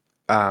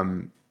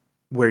 um,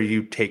 where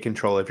you take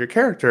control of your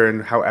character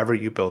and however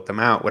you built them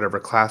out, whatever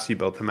class you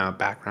built them out,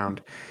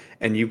 background,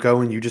 and you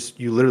go and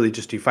you literally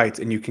just do fights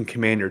and you can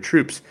command your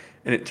troops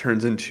and it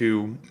turns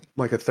into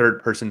like a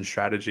third person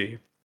strategy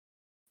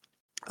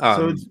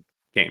So it's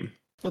game.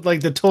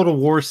 like the Total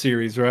War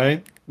series,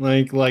 right?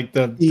 Like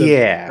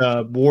Yeah,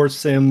 the war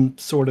sim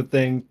sort of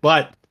thing,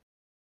 but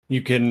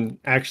you can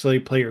actually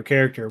play your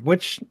character,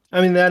 which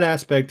I mean that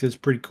aspect is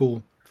pretty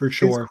cool for it's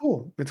sure.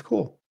 cool. It's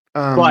cool.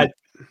 But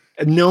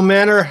no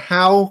matter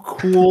how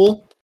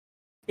cool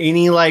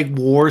any like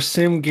war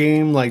sim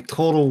game like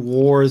Total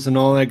Wars and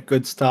all that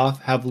good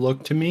stuff have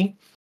looked to me,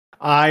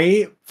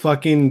 I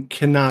fucking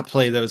cannot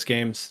play those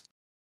games.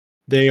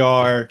 They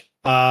are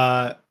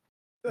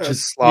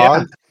just yeah,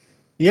 Slog.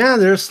 yeah,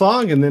 they're a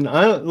slog. And then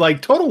I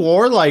like Total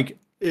War, like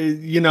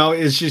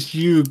is just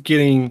you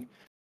getting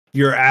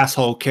your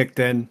asshole kicked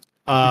in.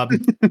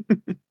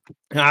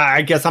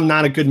 I guess I'm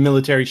not a good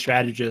military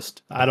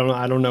strategist. I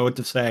don't know what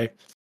to say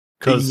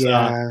because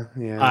Yeah,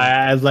 yeah.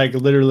 I like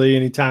literally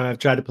anytime I've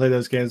tried to play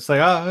those games, it's like,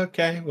 oh,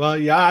 okay, well,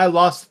 yeah, I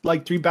lost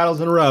like 3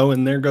 battles in a row,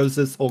 and there goes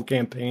this whole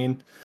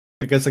campaign.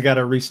 I guess I got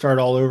to restart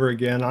all over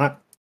again.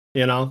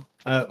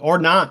 Or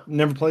not,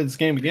 never play this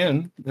game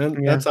again. And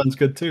that Yeah. sounds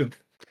good too.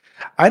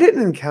 I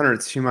didn't encounter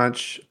too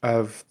much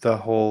of the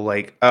whole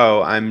like,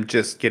 oh, I'm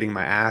just getting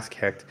my ass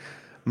kicked.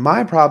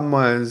 My problem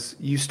was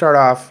you start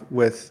off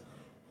with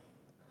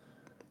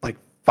like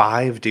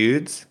 5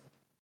 dudes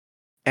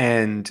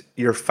and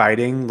you're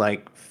fighting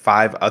like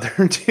 5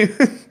 other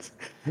dudes.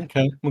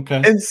 Okay.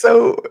 Okay. And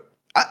so,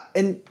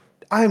 and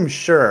I'm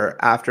sure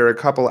after a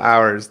couple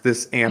hours,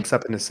 this amps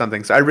up into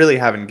something. So I really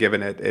haven't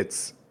given it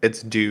its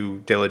due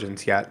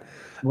diligence yet.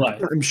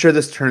 Right. I'm sure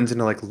this turns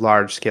into like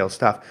large scale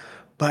stuff,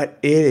 but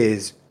it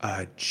is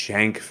a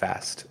jank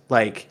fest.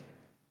 Like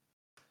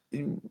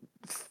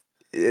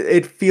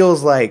it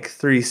feels like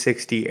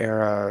 360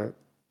 era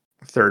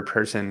third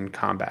person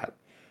combat,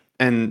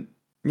 and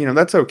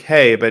that's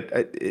okay, but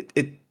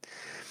it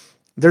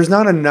there's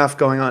not enough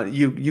going on.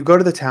 You go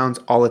to the towns,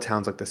 all the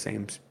towns look the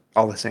same,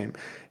 all the same.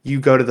 You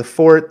go to the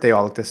fort, they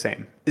all look the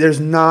same. There's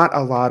not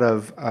a lot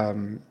of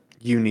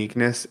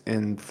uniqueness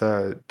in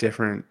the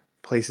different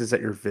places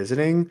that you're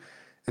visiting.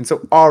 And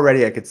so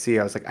already I could see,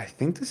 I was like, I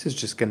think this is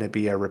just going to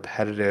be a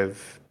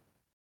repetitive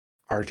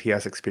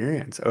RTS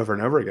experience over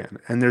and over again.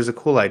 And there's a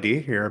cool idea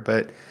here,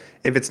 but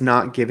if it's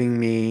not giving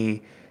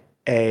me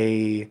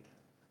a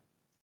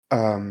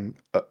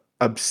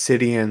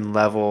Obsidian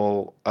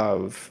level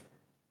of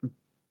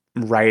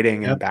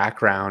writing and Yep.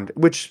 background,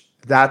 which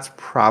that's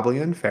probably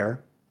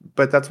unfair,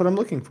 but that's what I'm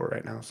looking for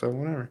right now. So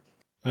whatever.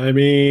 I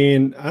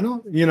mean, I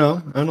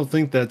don't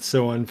think that's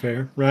so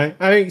unfair, right?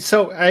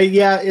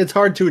 Yeah, it's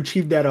hard to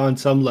achieve that on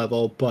some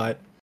level, but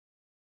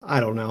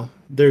I don't know.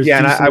 There's Yeah,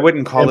 and I decent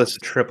wouldn't call this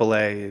attempts. a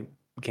AAA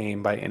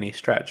game by any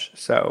stretch.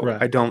 So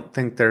Right. I don't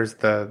think there's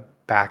the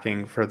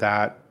backing for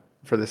that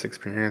for this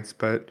experience.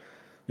 But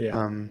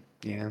Yeah.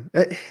 yeah,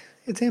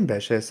 it's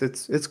ambitious.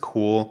 It's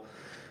cool,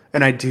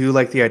 and I do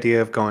like the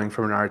idea of going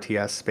from an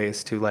RTS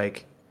space to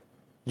like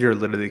you're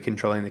literally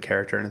controlling the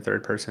character in a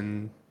third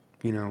person,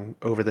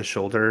 over the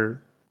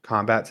shoulder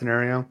combat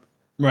scenario.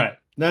 Right.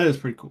 That is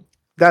pretty cool.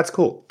 That's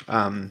cool.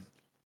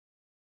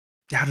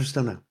 Yeah, I just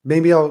don't know.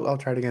 Maybe I'll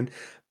try it again.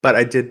 But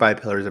I did buy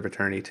Pillars of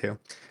Eternity too,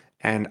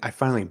 and I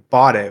finally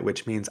bought it,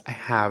 which means I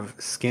have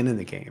skin in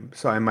the game.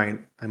 So I might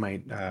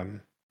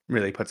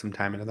really put some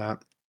time into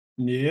that.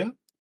 Yeah.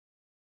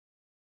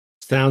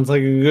 Sounds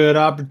like a good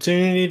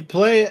opportunity to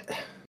play it.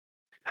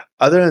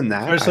 Other than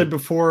that, Especially I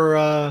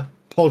before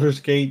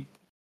Gate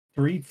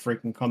 3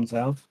 freaking comes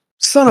out.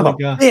 son Oh of my a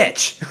god.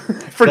 bitch, I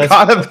That's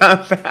forgot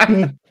about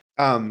that.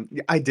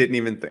 I didn't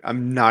even think.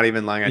 I'm not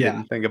even lying. I yeah.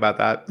 didn't think about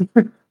that.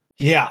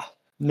 Yeah.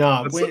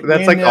 No,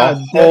 That's like a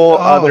that whole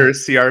other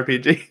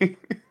CRPG.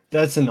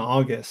 that's in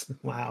August.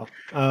 Wow.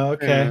 I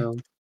Okay. know.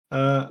 Uh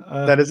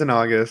uh That is in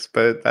August,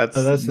 but that's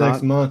that's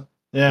next not. month.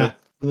 Yeah. That's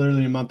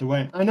Literally a month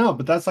away. I know,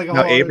 but that's like a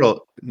no whole other.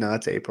 April. No,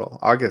 that's April.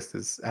 August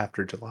is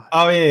after July.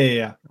 Oh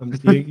yeah.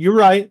 You're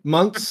right.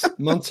 Months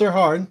are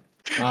hard.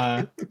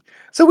 Uh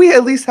So we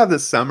at least have the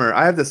summer.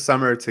 I have the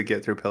summer to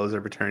get through Pillars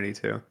of Eternity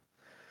too.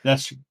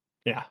 that's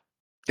yeah.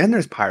 And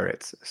there's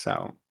pirates,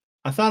 so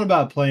I thought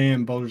about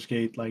playing Baldur's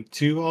Gate like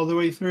 2 all the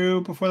way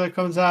through before that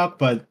comes out,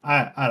 but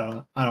I don't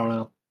know. I don't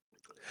know.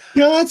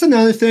 That's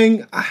another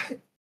thing.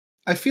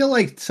 I feel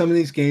like some of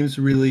these games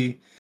really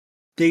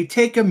they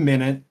take a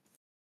minute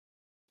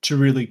to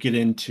really get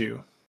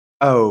into.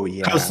 oh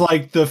Cuz yeah.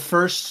 like the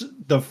first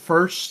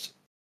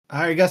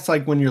I guess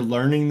like when you're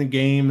learning the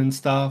game and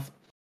stuff,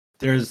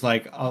 there's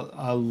like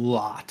a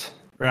lot,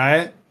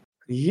 right?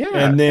 Yeah,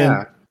 And then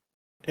yeah.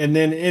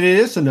 it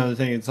is another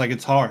thing. It's like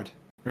it's hard,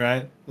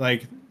 right?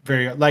 Like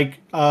very like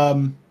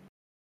well,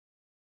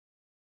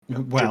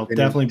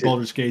 definitely Divinity,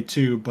 Baldur's Gate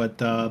 2, but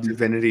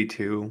Divinity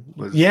 2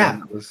 was one yeah,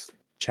 that was that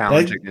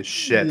challenging as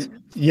shit.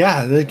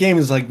 yeah, the game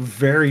is like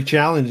very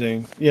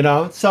challenging,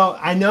 So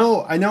I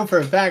know for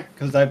a fact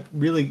because I've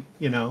really,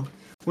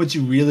 once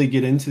you really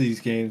get into these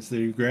games,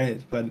 they're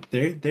great, but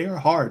they are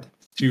hard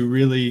to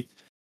really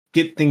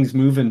get things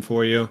moving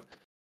for you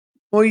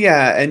Well,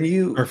 yeah, and or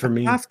you for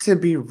me. have to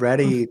be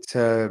ready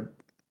to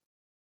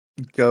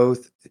go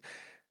th-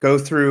 go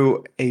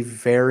through a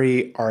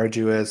very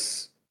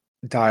arduous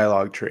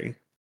dialogue tree.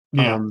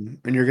 Yeah. And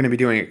you're going to be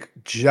doing it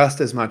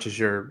just as much as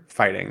you're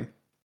fighting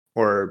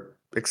or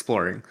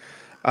exploring.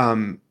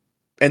 Um,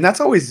 and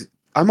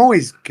I'm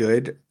always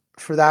good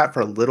for that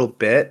for a little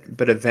bit,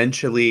 but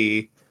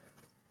eventually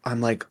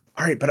I'm like,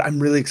 all right, but I'm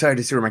really excited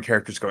to see where my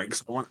character's going.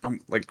 So I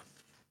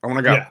want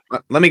to go. Yeah.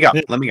 Let me go.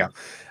 Yeah. Let me go.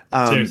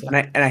 Seriously.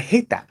 And I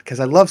hate that because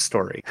I love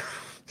story.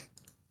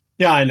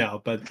 Yeah, I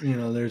know, but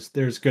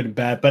there's good and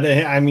bad. But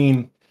I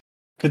mean,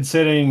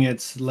 considering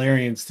it's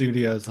Larian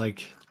Studios,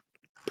 like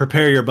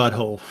prepare your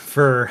butthole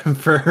for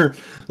for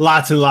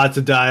lots and lots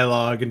of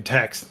dialogue and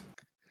text.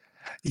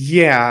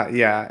 Yeah,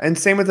 yeah. And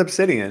same with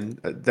Obsidian.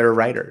 They're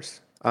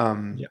writers.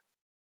 Yeah.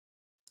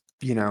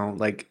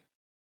 Like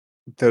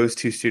those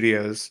two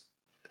studios.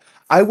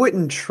 I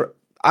wouldn't tr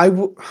I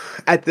w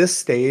at this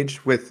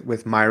stage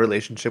with my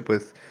relationship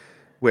with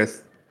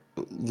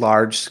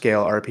large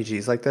scale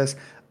RPGs like this,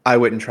 I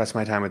wouldn't trust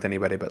my time with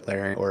anybody but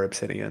Larian or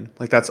Obsidian.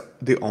 Like that's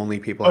the only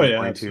people Oh I'm yeah,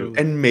 going to, absolutely.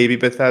 and maybe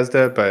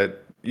Bethesda,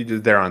 but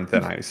they're on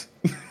thin ice.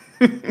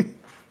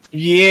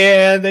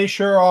 Yeah, they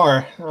sure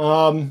are.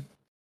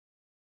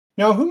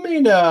 Who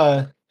made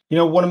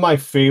one of my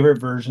favorite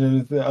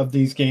versions of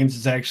these games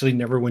is actually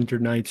Neverwinter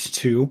Nights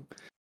 2.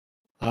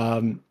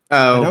 I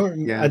Oh, don't I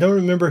yeah. don't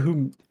remember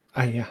who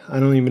I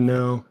don't even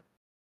know.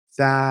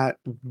 That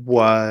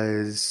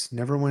was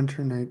Neverwinter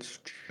Nights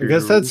I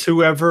guess 2. that's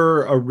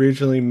whoever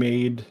originally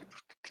made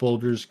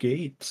Baldur's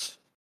Gate,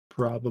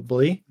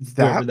 probably. Whoever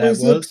That that was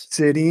was.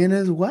 Obsidian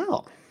as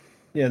well.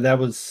 Yeah, that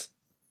was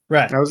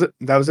right.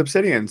 That was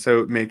Obsidian,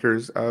 so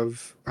makers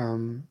of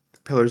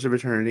Pillars of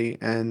Eternity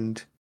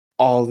and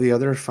all the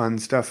other fun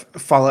stuff.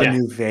 Fallout Yeah.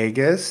 New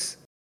Vegas,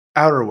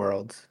 Outer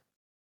Worlds.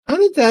 How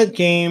did that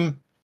game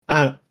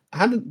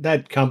how did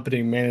that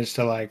company manage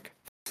to like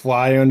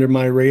fly under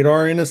my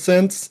radar in a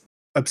sense?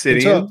 Until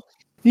Obsidian?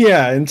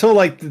 yeah, until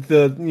like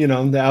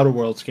the Outer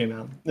Worlds came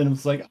out. And it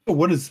was like, oh,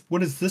 what is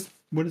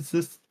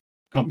this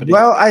company?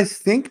 Well, I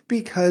think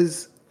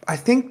because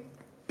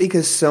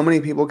so many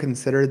people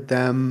considered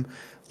them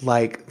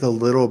like the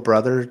little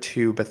brother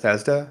to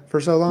Bethesda for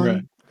so Right.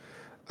 long,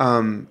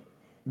 um,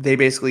 they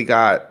basically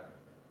got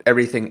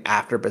everything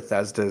after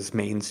Bethesda's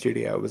main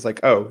studio. It was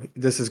like, oh,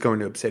 this is going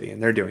to Obsidian.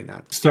 They're doing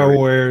that. Star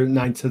Wars,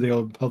 Knights of the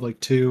Old Republic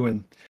 2,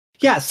 and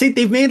yeah, see,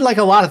 they've made like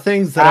a lot of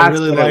things that I That's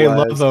really what it like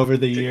love was. over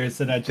the years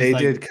that I just They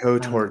like. did I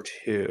don't know. KOTOR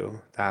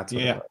 2. That's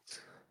what it Yeah. was.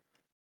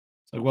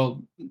 Like,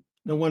 well,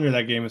 no wonder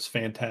that game is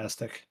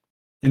fantastic.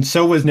 And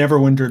so was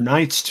Neverwinter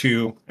Nights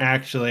 2,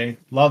 actually.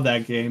 Love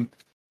that game.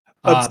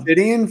 Um,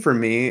 Obsidian for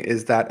me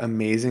is that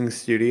amazing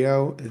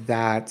studio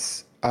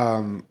that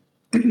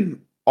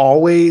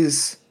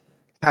always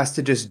has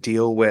to just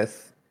deal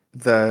with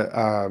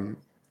the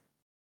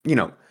you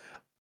know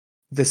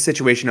the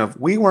situation of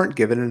we weren't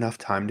given enough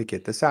time to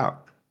get this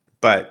out,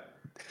 but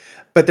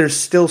there's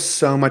still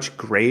so much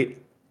great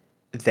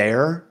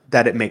there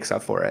that it makes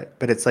up for it.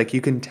 But it's like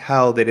you can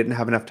tell they didn't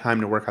have enough time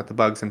to work out the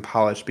bugs and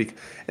polish,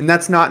 and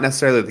that's not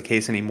necessarily the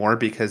case anymore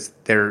because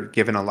they're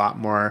given a lot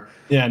more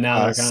yeah,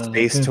 now they're kind of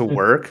space like, to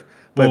work.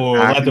 But whoa,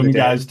 back let in the them day,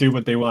 guys do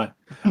what they want.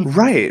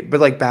 right? But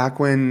like back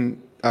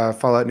when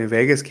Fallout New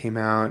Vegas came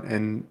out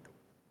and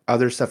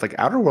other stuff like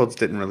Outer Worlds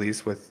didn't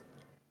release with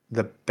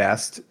the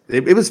best.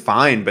 It was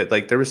fine, but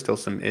like there was still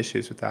some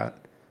issues with that.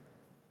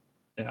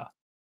 Yeah.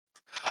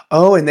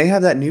 Oh, and they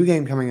have that new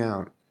game coming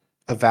out,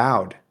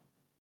 Avowed.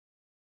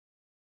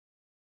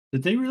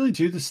 Did they really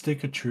do the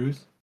Stick of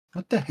Truth?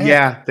 What the heck?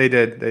 Yeah, they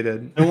did. They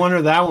did. No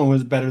wonder that one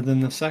was better than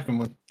the second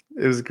one.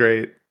 It was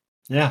great.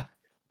 Yeah.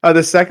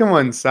 The second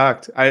one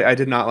sucked. I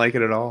did not like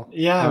it at all.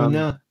 Yeah,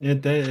 no,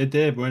 it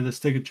did. Where the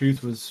Stick of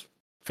Truth was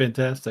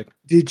fantastic.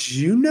 Did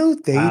you know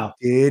they Wow.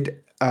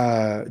 did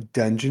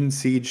Dungeon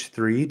Siege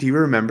 3? Do you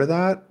remember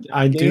that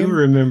I do game?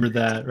 remember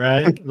that,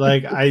 right?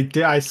 Like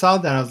I saw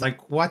that. I was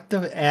like, what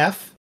the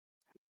F?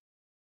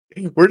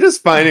 We're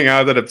just finding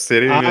out that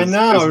Obsidian I is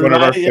know, one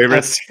of our right? favorite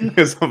Yeah.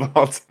 studios of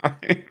all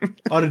time.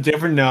 On a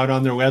different note,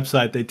 on their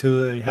website, they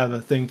totally have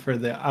a thing for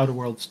the Outer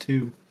Worlds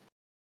too.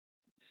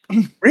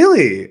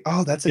 Really?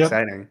 Oh, that's Yep.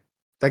 exciting.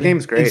 That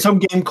game's In great. some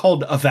game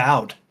called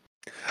Avowed.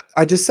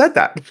 I just said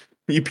that.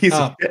 You piece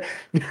of Oh.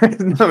 shit.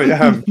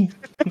 No,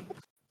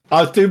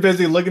 I was too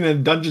busy looking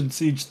at Dungeon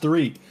Siege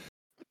 3.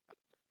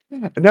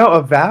 no,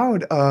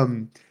 Avowed.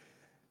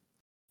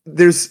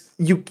 There's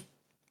you.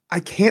 I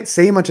can't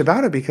say much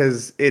about it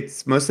because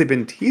it's mostly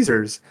been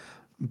teasers,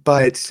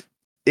 but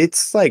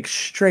it's like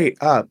straight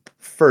up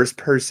first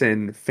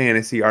person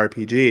fantasy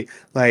RPG.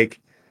 Like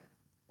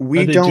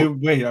we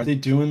don't Are they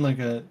doing like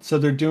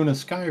they're doing a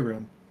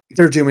Skyrim?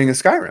 they're doing a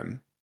Skyrim.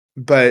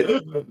 But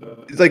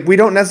it's like we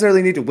don't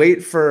necessarily need to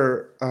wait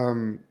for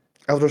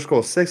Elder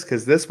Scrolls 6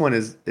 because this one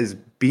is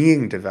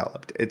being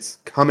developed. It's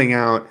coming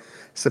out,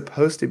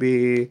 supposed to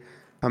be Well,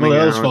 the coming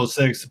Elder out. Scrolls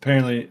 6,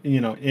 apparently,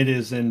 it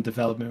is in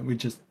development. We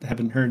just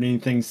haven't heard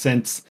anything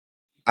since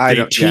I they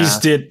don't, yeah.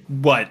 teased it,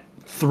 what,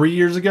 3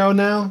 years ago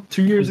now?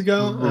 2 years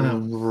ago? I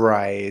don't know.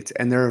 Right.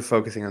 And they're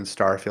focusing on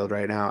Starfield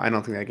right now. I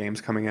don't think that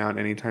game's coming out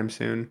anytime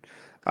soon.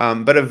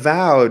 But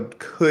Avowed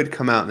could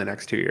come out in the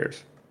next 2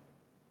 years.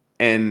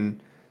 And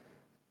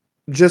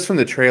just from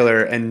the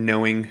trailer and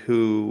knowing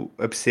who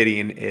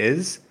Obsidian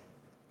is,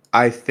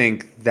 I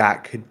think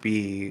that could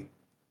be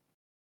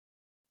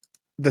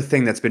the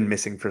thing that's been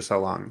missing for so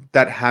long.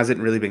 That hasn't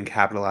really been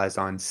capitalized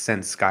on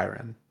since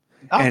Skyrim.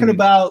 Talking And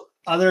about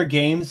other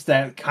games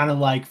that kind of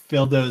like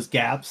fill those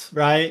gaps,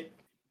 right?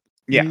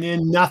 yeah,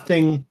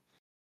 Nothing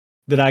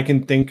that I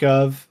can think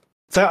of.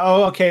 So,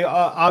 okay.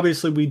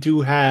 Obviously, we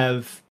do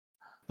have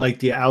like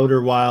the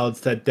Outer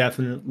Wilds that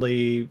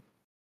definitely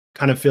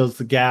kind of fills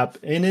the gap,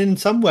 and in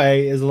some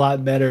way is a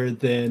lot better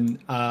than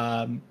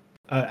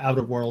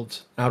Outer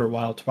Worlds, Outer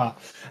Wilds, wow,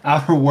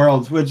 Outer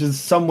Worlds, which is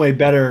some way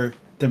better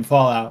than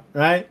Fallout,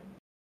 right?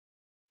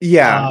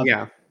 yeah, Uh,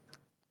 yeah.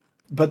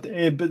 but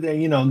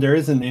there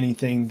isn't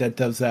anything that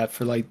does that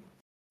for like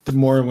the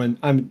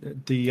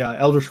Morrowind. The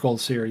Elder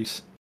Scrolls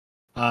series.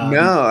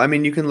 No, I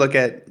mean you can look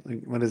at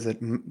like, what is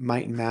it,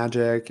 Might and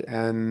Magic,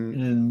 and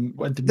And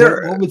what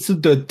there. was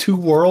it, the Two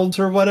Worlds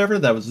or whatever?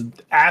 That was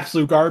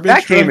absolute garbage,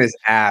 That game right? is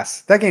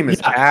ass. That game is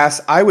Yeah, ass.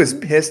 I was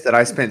pissed that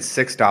I spent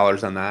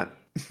 $6 on that.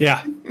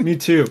 yeah, me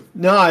too.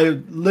 No, I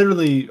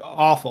literally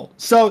awful.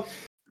 So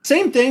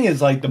same thing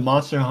as like the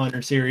Monster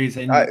Hunter series,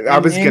 I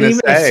was and gonna even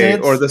a say,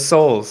 or sense, the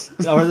Souls.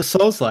 or the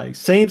Souls like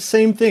same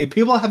thing.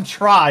 People have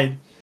tried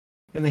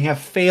and they have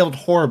failed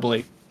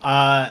horribly.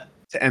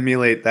 to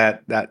emulate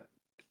that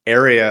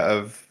area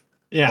of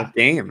Yeah,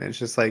 game. It's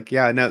just like,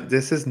 yeah, no,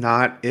 this is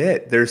not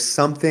it. There's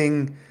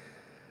something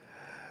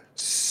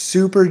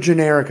super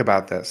generic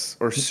about this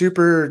or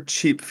super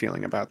cheap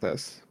feeling about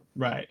this.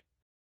 right.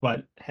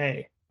 But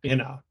hey,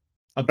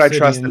 But I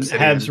trust Obsidian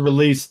has Obsidian.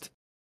 released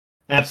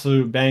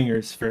absolute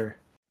bangers for,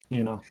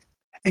 you know,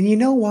 And you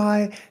know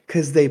why?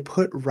 Because they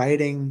put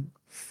writing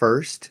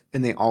first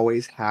and they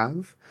always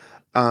have.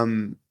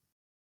 Um,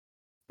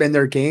 and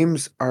their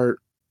games are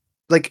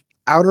like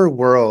Outer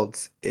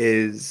Worlds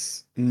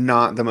is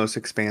not the most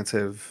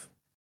expansive,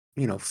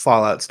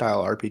 Fallout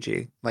style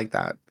RPG like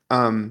that.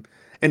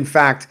 In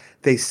fact,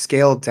 they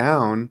scaled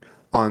down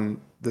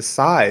on the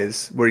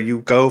size where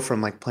you go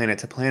from like planet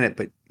to planet,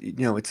 but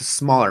it's a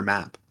smaller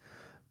map.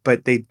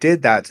 But they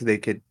did that so they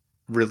could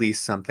release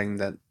something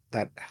that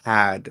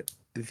had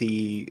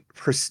the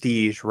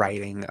prestige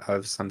writing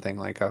of something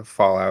like a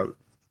Fallout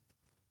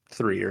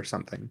 3 or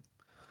something.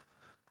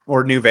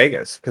 Or New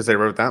Vegas, because they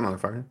wrote that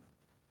motherfucker.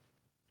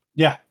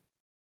 yeah.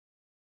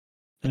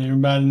 And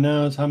everybody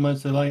knows how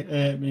much they like,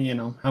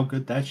 how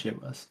good that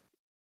shit was.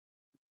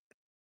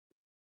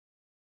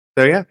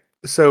 So yeah.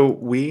 So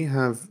we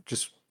have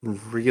just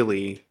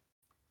really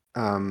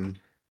um,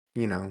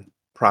 you know,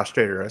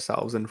 prostrated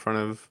ourselves in front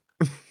of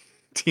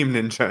Team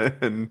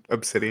Ninja and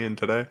Obsidian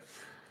today.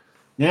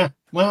 Yeah.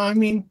 Well, I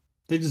mean,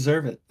 they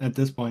deserve it at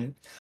this point.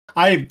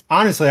 I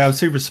was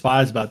super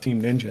surprised about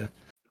Team Ninja.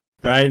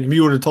 Right? If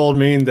you would have told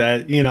me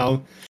that,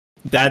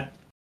 that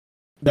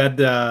that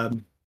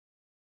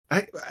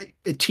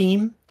a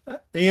team,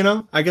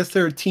 I guess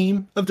they're a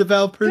team of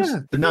developers. Yeah,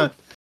 They're not.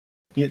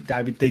 Yeah,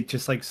 I mean, they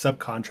just like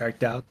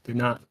subcontract out. They're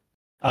not.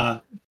 the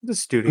I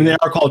mean, they studio.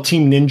 are called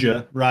Team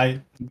Ninja,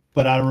 right?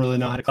 But I don't really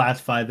know how to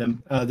classify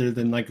them other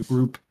than like a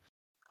group.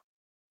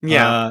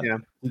 Yeah, yeah.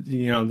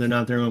 They're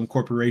not their own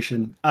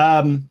corporation.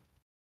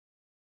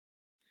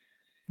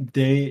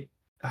 They,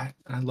 I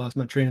lost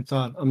my train of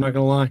thought. I'm not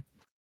gonna lie.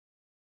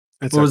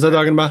 It's What was I okay.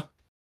 talking about?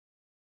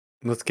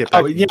 Let's get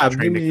Oh back to yeah,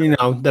 train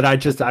to that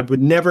I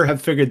would never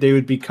have figured they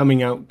would be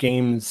coming out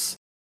games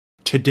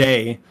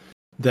today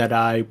that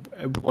I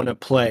want to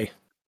play.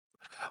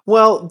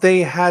 Well, they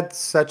had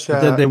such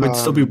That a they would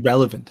still be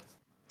relevant.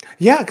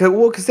 yeah,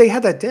 because they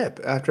had that dip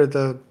after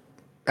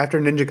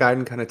Ninja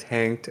Gaiden kind of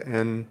tanked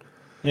and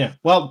Yeah.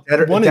 Well,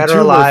 Dead or, one and Dead or two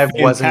were Alive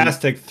wasn't.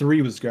 fantastic.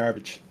 Three was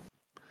garbage.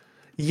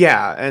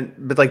 Yeah,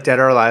 but like Dead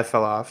or Alive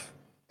fell off.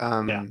 Yeah.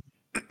 Um,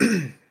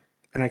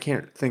 and I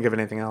can't think of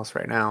anything else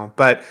right now,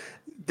 but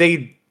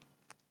they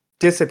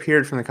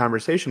disappeared from the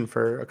conversation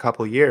for a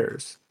couple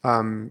years.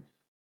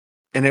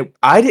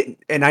 I didn't,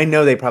 and I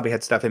know they probably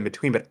had stuff in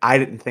between, but I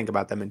didn't think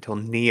about them until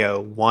Neo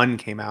 1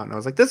 came out, and I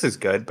was like, this is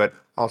good, but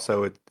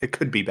also it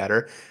could be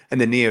better. And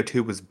then Neo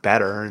 2 was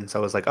better, and so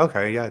I was like,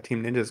 okay, yeah,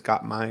 Team Ninja's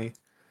got my Yeah.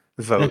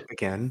 vote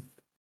again.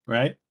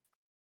 Right.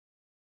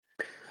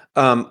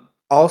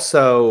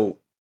 Also,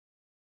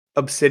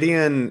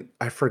 Obsidian,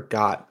 I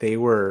forgot they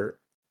were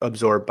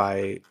absorbed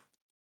by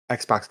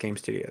Xbox Game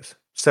Studios.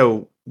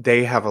 So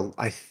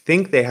I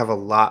think they have a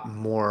lot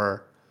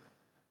more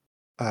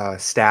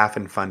staff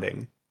and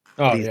funding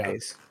Oh these yeah,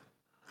 days.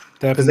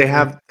 Because they definitely.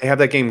 have they have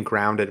that game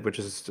Grounded, which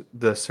is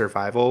the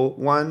survival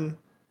one,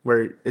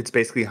 where it's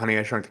basically Honey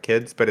I Shrunk the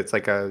Kids, but it's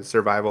like a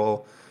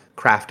survival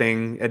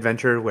crafting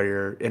adventure where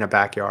you're in a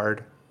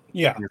backyard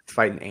Yeah. and you're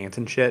fighting ants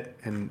and shit.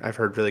 And I've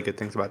heard really good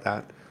things about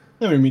that.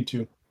 I mean, me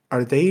too.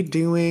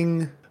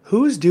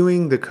 Who's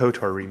doing the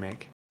KOTOR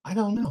remake? I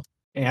don't know.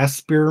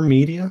 Asper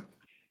Media,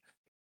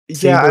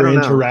 Yeah, I Saber don't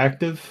know.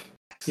 Interactive.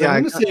 Because I Yeah,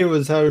 want to say it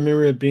was. I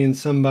remember it being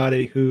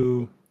somebody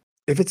who,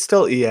 if it's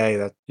still EA,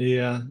 that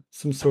yeah,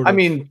 some sort I of.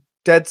 mean,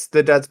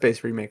 the Dead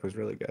Space remake was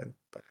really good.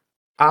 But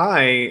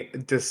I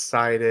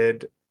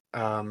decided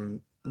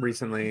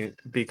recently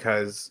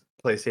because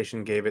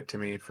PlayStation gave it to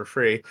me for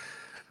free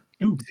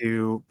Ooh,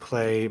 to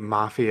play the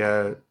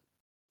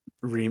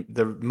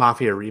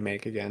Mafia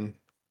remake again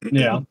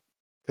yeah,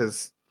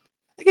 because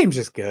the game's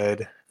just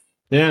good.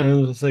 yeah. It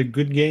was a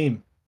good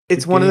game.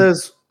 It's Good one of game.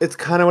 those. It's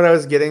kind of what I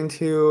was getting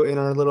to in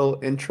our little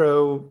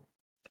intro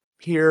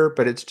here,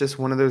 but it's just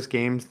one of those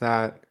games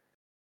that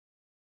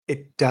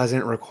it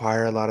doesn't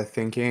require a lot of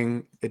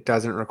thinking.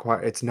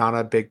 It's not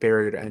a big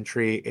barrier to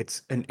entry.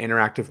 It's an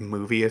interactive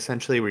movie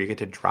essentially where you get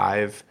to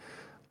drive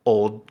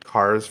old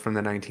cars from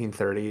the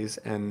 1930s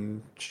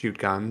and shoot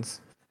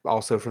guns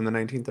also from the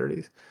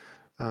 1930s.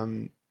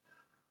 Um,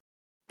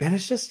 and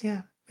it's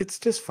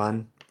just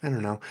fun. I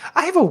don't know.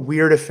 I have a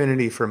weird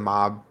affinity for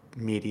mob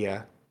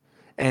media,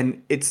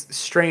 and it's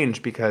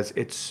strange because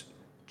it's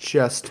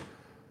just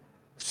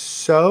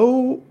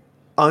so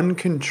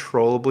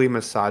uncontrollably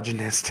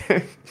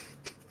misogynistic.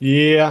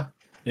 Yeah,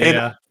 And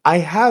yeah. I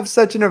have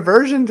such an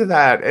aversion to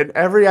that in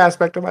every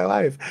aspect of my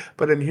life.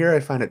 But in here I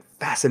find it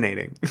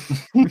fascinating.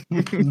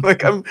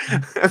 Like I'm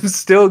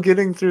still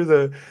getting through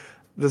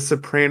the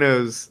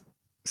Sopranos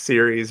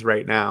series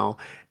right now.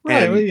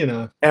 Right. Well,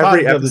 And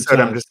every product of the episode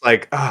I'm time. just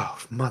like, oh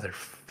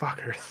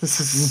motherfucker,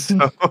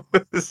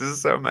 this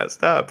is so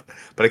messed up.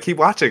 But I keep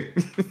watching.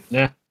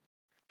 Yeah.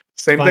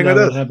 Same thing Find with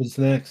out what this. happens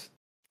next.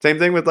 Same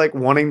thing with like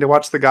wanting to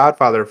watch The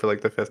Godfather for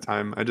like the fifth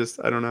time. I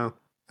don't know.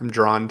 I'm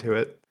drawn to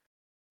it.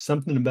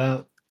 Something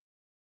about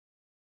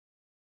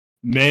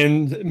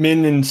men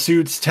in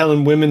suits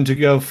telling women to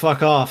go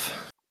fuck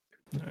off.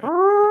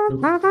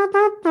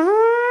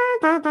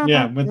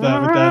 Yeah, with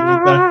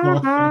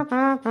that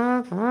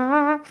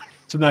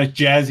some nice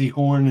jazzy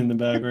horn in the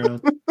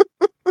background.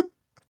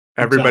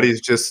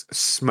 Everybody's just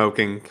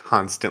smoking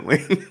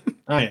constantly.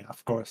 Oh yeah,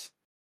 of course.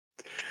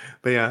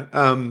 But yeah,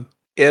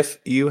 if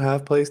you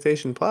have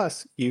PlayStation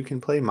Plus, you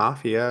can play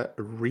Mafia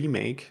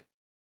Remake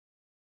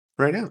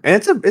right now,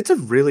 and it's a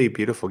really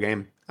beautiful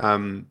game.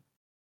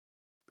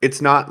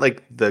 It's not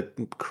like the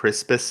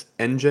crispest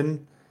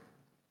engine,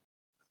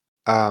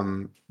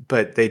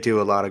 but they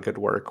do a lot of good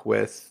work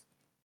with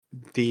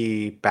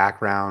the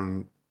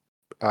background,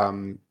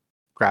 um,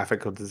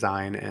 graphical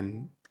design,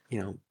 and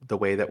the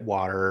way that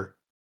water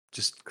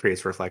just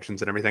creates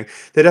reflections and everything.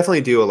 They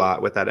definitely do a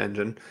lot with that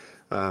engine,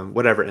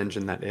 whatever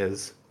engine that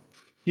is.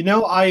 It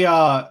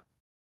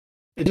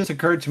just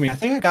occurred to me. I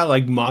think I got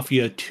like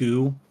Mafia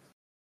 2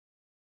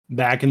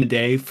 back in the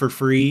day for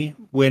free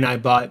when I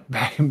bought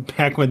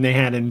back when they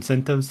had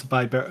incentives to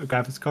buy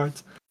graphics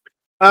cards.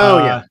 Oh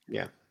yeah,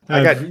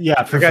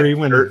 yeah. For free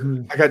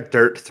I got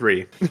Dirt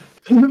 3.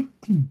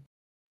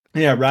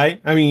 Yeah, right.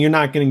 I mean, you're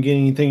not going to get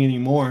anything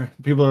anymore.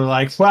 People are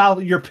like,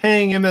 "Well, you're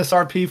paying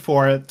MSRP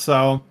for it,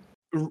 so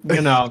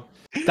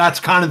that's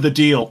kind of the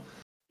deal."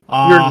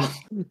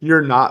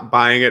 You're not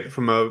buying it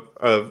from a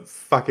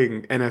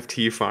fucking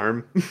NFT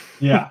farm.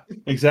 Yeah,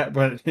 exactly.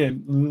 But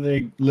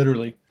they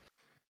literally,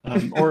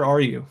 or are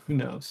you? Who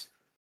knows?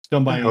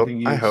 Don't buy anything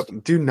used. I hope.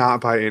 Do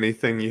not buy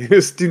anything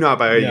used. Do not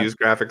buy a Yeah. used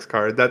graphics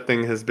card. That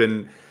thing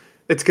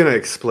it's gonna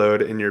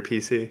explode in your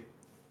PC.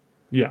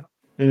 Yeah,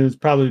 it has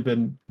probably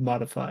been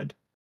modified.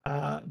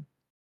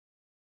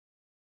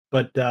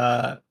 But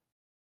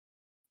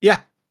yeah,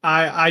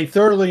 I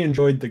thoroughly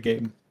enjoyed the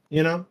game.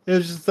 It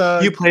was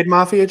just You played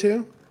Mafia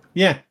 2?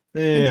 yeah.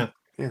 Yeah.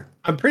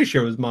 I'm pretty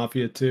sure it was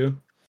Mafia 2.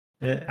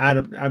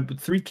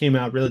 3 came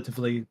out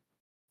relatively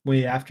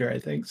way after, I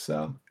think.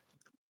 So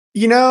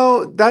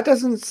That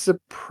doesn't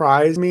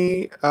surprise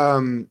me.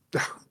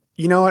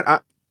 You know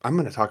what? I'm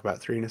going to talk about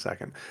 3 in a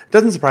second. It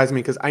doesn't surprise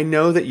me because I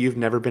know that you've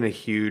never been a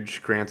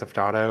huge Grand Theft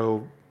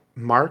Auto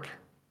mark yeah,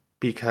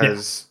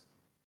 because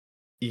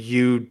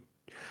you've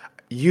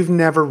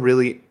never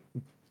really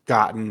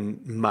gotten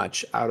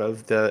much out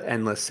of the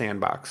endless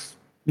sandbox.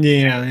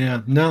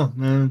 no,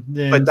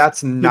 But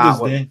to this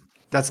day,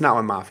 that's not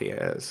what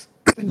Mafia is.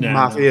 no,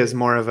 Mafia is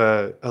more of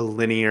a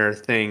linear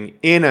thing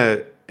in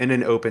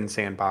an open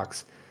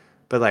sandbox.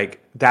 But like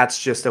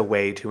that's just a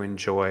way to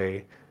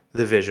enjoy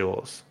the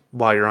visuals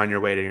while you're on your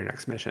way to your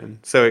next mission.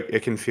 So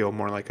it can feel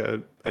more like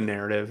a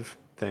narrative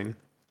thing.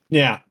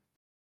 yeah,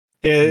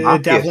 it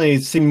Mafia. definitely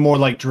seemed more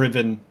like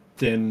driven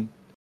than.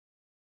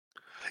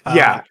 Uh,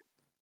 Yeah.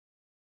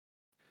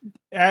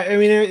 I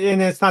mean,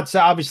 and it's not so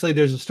obviously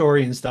there's a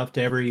story and stuff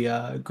to every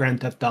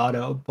Grand Theft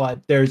Auto, but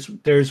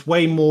there's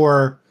way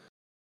more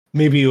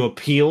maybe to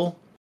appeal.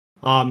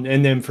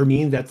 And then for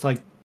me, that's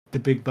like the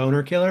big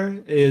boner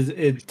killer is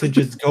it to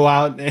just go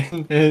out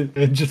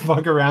and just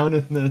fuck around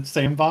in the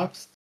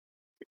sandbox.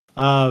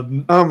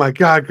 Oh my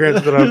God, Grand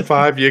Theft Auto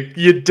 5,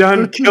 you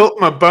done killed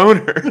my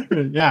boner.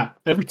 Yeah,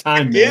 every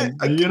time, Yeah.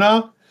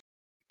 man.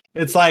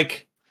 It's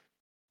like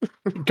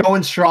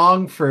going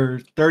strong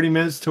for 30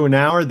 minutes to an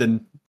hour,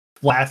 then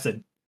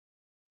flaccid.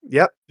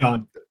 Yep.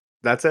 Done.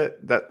 That's it.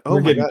 Oh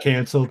We're my getting God.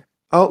 canceled.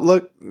 Oh,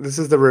 look, this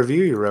is the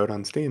review you wrote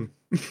on Steam.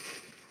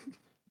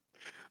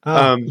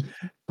 Oh, Um,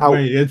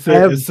 wait, it's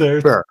there.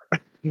 however,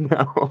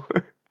 no.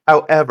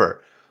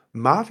 However,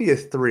 Mafia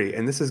 3,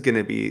 and this is going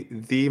to be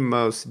the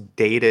most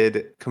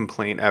dated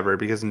complaint ever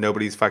because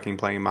nobody's fucking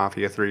playing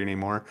Mafia 3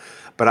 anymore.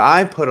 But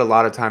I put a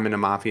lot of time into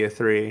Mafia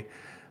 3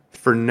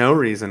 for no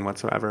reason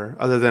whatsoever,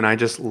 other than I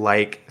just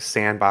like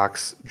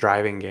sandbox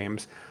driving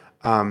games.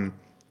 Um,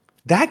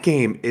 that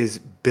game is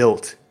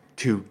built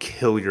to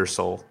kill your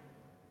soul.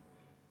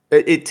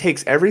 It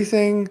takes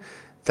everything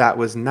that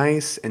was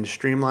nice and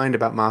streamlined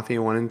about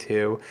Mafia 1 and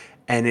 2,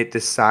 and it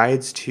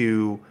decides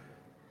to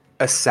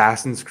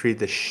Assassin's Creed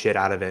the shit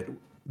out of it,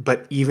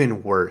 but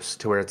even worse,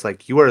 to where it's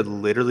like you are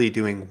literally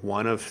doing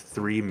one of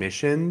 3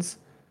 missions,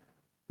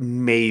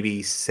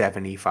 maybe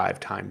 75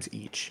 times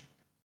each.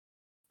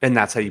 And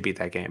that's how you beat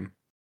that game.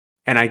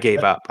 And I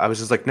gave up. I was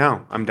just like,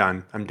 no, I'm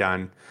done. I'm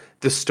done.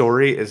 The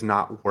story is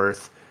not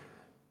worth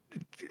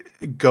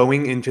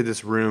going into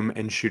this room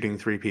and shooting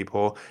 3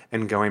 people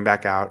and going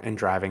back out and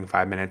driving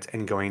 5 minutes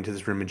and going into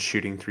this room and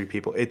shooting 3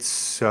 people. It's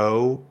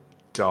so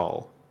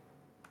dull.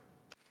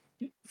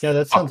 Yeah,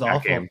 that Fuck sounds that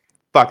awful. game.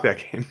 Fuck that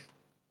game.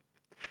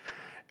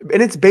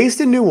 And it's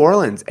based in New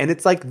Orleans, and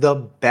it's like the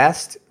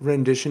best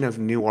rendition of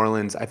New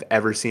Orleans I've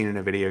ever seen in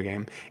a video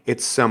game.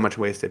 It's so much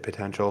wasted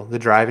potential. The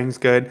driving's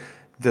good.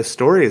 The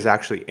story is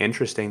actually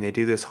interesting. They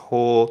do this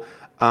whole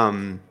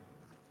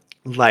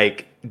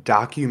like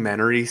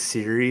documentary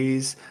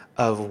series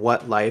of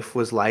what life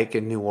was like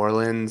in New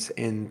Orleans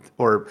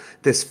or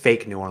this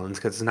fake New Orleans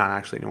because it's not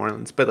actually New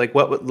Orleans, but like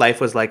what life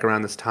was like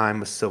around this time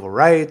with civil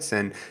rights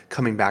and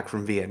coming back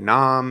from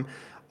Vietnam,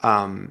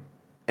 um,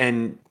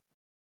 and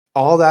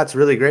all that's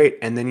really great.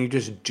 And then you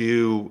just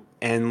do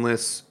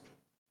endless,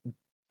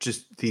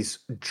 just these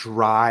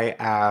dry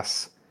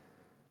ass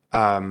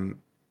um,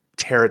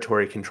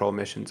 territory control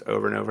missions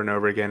over and over and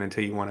over again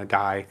until you want to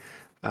die.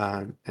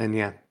 And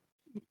yeah,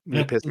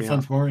 Yeah, it pissed that me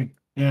sounds off. boring.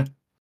 Yeah.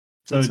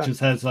 So It it sucks. just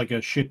has like a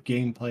shit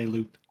gameplay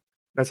loop.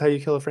 That's how you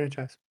kill a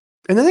franchise.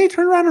 And then they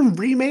turned around and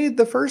remade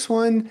the first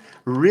one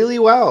really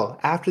well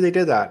after they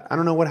did that. I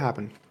don't know what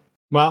happened.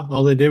 Well,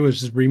 all they did was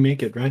just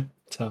remake it, right?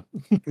 So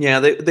Yeah,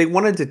 they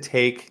wanted to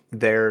take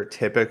their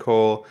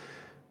typical,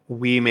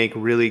 we make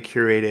really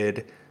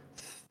curated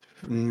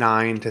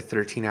 9 to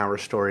 13 hour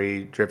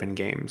story driven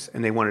games,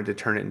 and they wanted to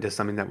turn it into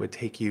something that would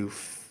take you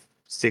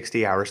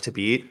 60 hours to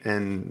beat,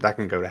 and that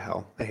can go to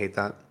hell. I hate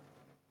that.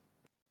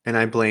 And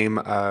I blame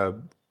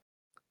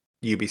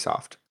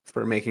Ubisoft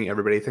for making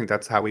everybody think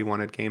that's how we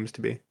wanted games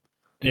to be.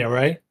 yeah,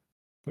 right.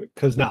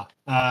 Because no,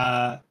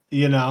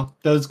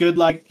 those good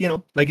like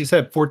you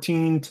said,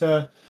 14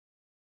 to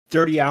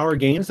 30-hour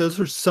games. Those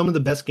were some of the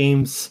best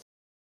games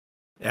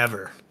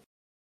ever.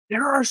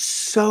 There are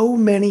so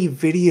many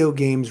video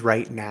games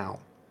right now.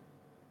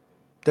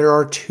 There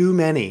are too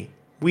many.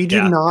 We do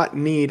Yeah. not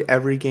need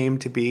every game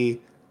to be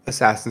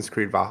Assassin's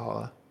Creed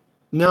Valhalla.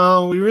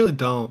 No, we really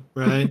don't,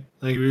 right?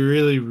 Like we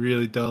really,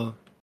 really don't.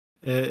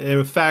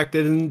 In fact,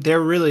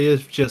 there really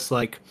is just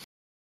like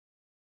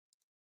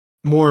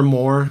more and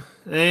more.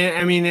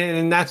 I mean,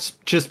 and that's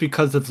just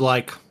because of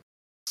like,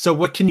 so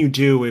what can you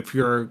do if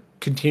you're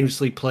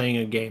continuously playing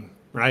a game,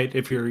 right?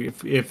 If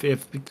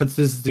because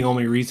this is the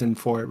only reason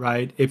for it,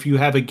 right? If you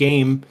have a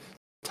game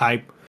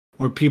type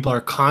where people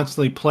are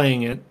constantly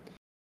playing it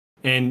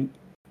and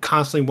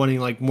constantly wanting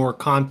like more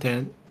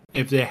content,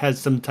 if it has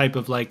some type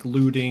of like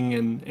looting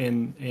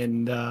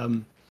and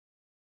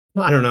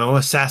I don't know,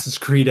 Assassin's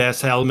Creed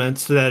S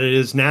elements that it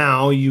is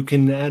now, you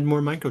can add more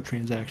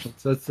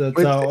microtransactions. That's It's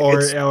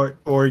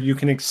or you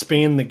can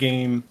expand the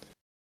game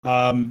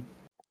um,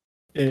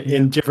 yeah.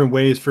 in different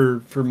ways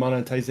for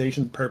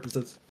monetization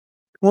purposes.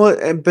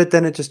 Well, but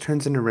then it just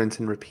turns into rinse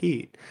and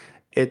repeat.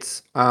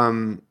 It's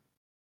um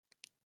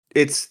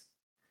it's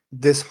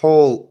this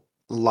whole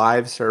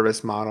live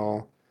service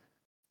model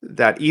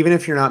that even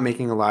if you're not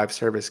making a live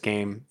service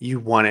game, you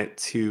want it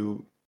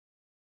to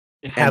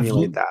Have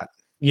emulate that.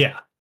 yeah,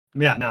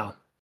 yeah, no,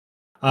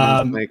 And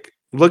it's um, like,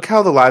 look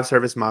how the live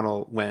service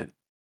model went.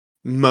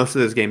 Most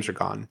of those games are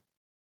gone.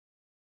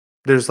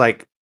 There's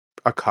like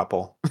a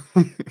couple.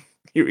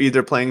 You're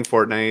either playing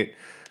Fortnite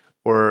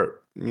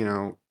or,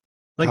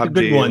 like the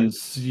good PUBG.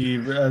 ones,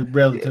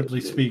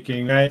 relatively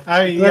speaking, right? But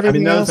I mean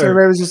everything those else, are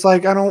everybody was just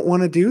like, I don't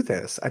want to do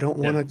this. I don't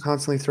want yeah, to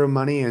constantly throw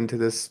money into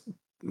this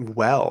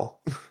well.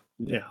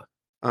 yeah,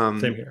 same Um,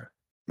 here.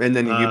 and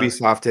then Uh,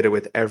 Ubisoft did it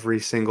with every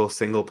single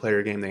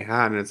player game they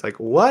had, and it's like,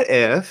 what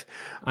if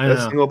I a know,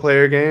 single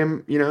player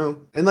game,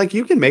 and like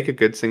you can make a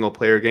good single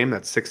player game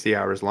that's 60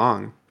 hours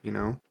long,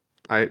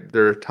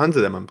 there are tons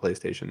of them on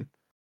PlayStation.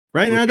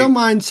 right? And I don't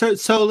mind.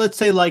 So let's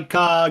say like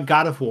God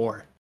of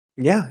War.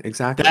 Yeah,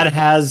 exactly. That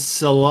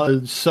has a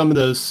lot, some of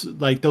those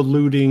like the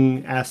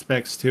looting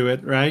aspects to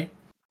it, right?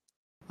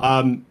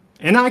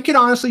 And I could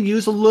honestly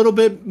use a little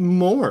bit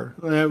more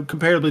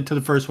comparatively to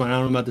the first one. I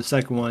don't know about the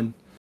second one.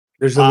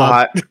 There's a Uh,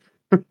 lot.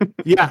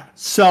 yeah,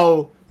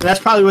 so that's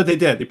probably what they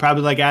did. They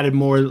probably like added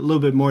more, a little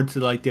bit more to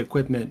like the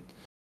equipment,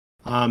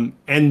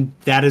 and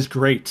that is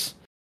great.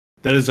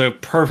 That is a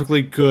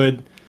perfectly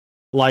good,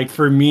 like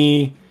for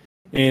me,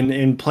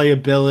 in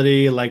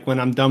playability. Like when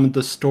I'm done with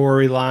the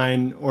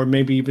storyline, or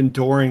maybe even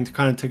during to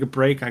kind of take a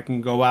break, I can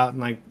go out and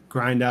like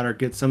grind out or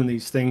get some of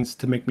these things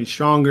to make me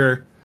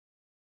stronger.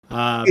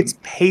 It's Um,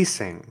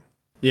 pacing.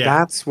 yeah.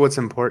 That's what's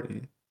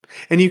important.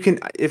 And you can,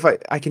 if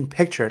I can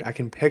picture it, I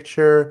can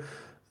picture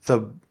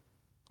the,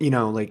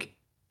 like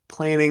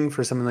planning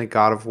for something like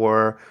God of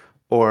War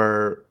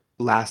or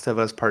Last of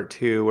Us Part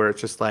 2, where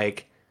it's just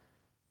like,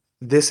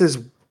 this is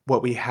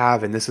what we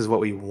have and this is what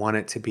we want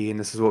it to be and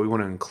this is what we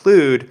want to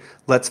include.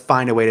 Let's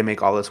find a way to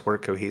make all this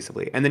work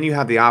cohesively. And then you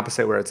have the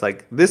opposite where it's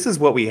like, this is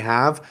what we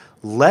have.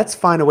 Let's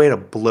find a way to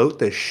bloat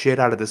the shit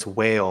out of this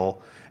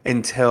whale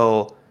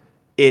until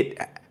it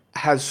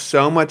has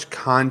so much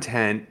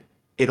content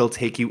it'll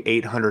take you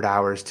 800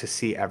 hours to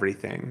see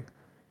everything.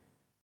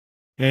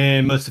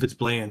 And most of it's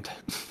bland.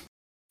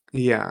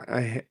 Yeah,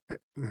 I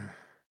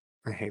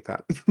hate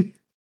that.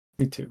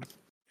 Me too.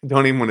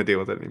 Don't even want to deal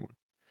with it anymore.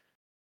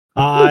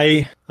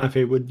 I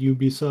forget what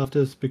Ubisoft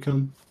has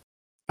become.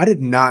 I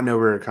did not know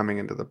we were coming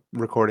into the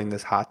recording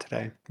this hot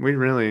today.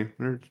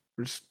 We're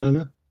just, I don't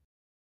know.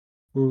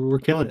 We're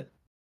killing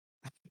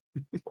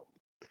it.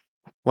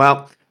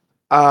 well,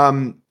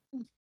 um,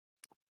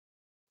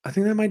 I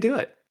think that might do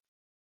it.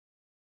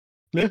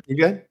 Yeah. You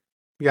good?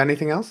 You got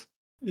anything else?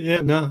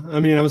 Yeah. No, I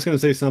mean, I was gonna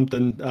say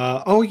something.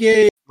 Oh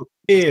yeah, Let's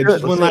yeah. do it. Just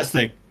Let's one do it. last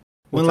thing.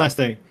 One What's up? last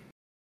thing.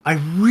 I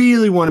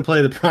really want to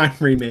play the Prime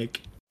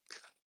remake.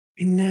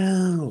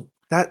 No,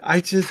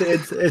 it's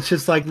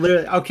just like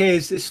literally okay.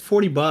 It's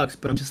 $40,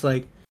 but I'm just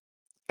like,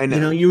 I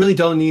know. you really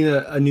don't need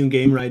a new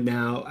game right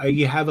now.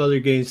 You have other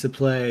games to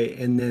play,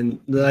 and then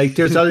like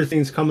there's other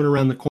things coming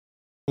around the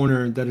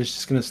corner that is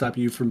just gonna stop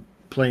you from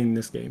playing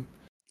this game.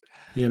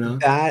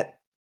 That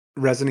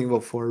Resident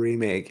Evil 4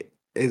 remake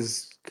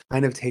is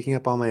kind of taking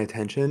up all my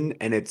attention,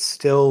 and it's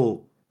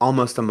still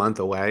almost a month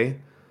away.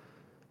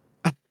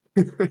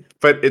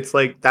 But it's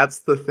like that's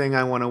the thing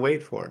I want to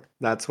wait for.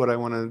 That's what I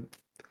want to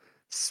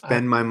I,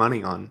 spend my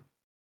money on.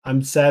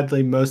 I'm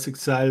sadly most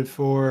excited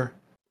for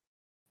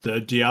the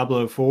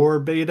Diablo 4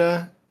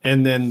 beta,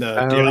 and then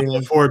the Oh Diablo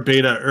yeah. 4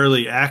 beta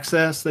early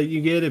access that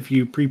you get if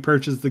you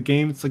pre-purchase the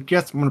game. It's like,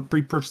 yes, I'm gonna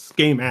pre-purchase the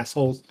game,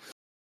 assholes.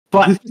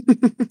 But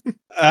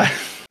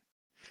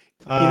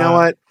You know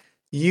what?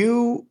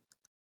 You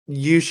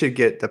should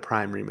get the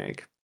Prime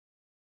remake.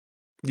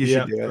 You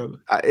should yeah, do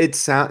it.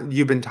 probably.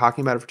 You've been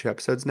talking about it for 2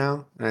 episodes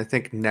now, and I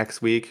think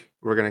next week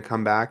we're gonna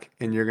come back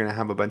and you're gonna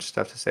have a bunch of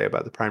stuff to say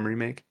about the Prime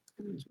remake.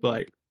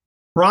 Like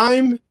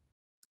Prime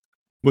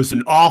was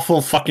an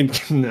awful fucking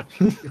no.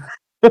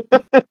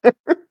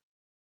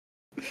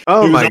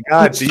 Oh It was my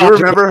god, do you nostalgic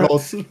remember?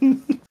 levels.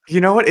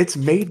 You know what? It's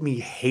made me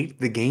hate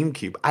the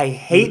GameCube. I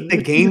hate the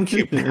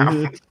GameCube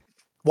now.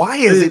 Why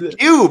is it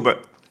cube?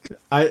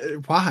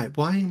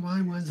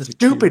 Why was it a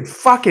Stupid cube?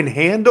 fucking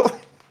handle.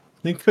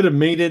 They could have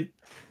made it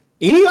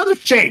any other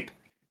shape.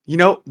 You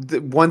know, the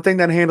one thing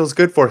that handle's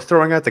good for,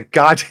 throwing out the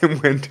goddamn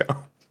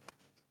window.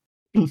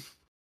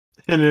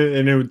 And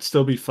it would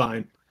still be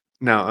fine.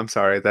 No, I'm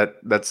sorry.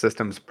 That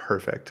system's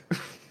perfect.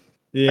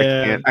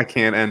 Yeah, I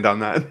can't end on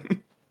that.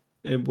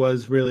 it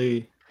was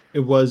really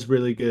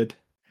good.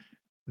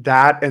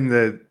 That and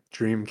the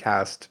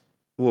Dreamcast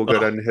will go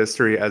Ugh, down in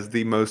history as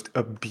the most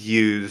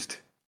abused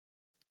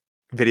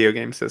video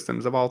game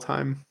systems of all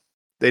time.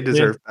 They yeah,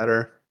 deserve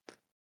better.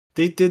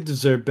 they did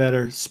deserve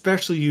better,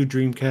 especially you,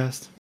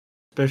 Dreamcast.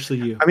 Especially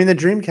you. I mean, the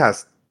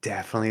Dreamcast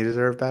definitely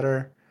deserve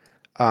better.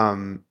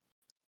 Um,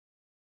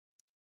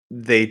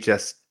 they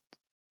just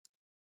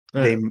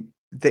they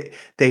Uh,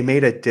 they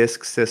made a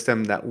disc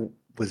system that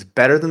was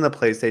better than the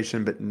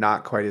PlayStation, but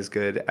not quite as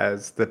good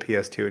as the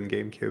PS2 and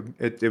GameCube.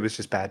 It was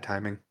just bad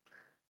timing.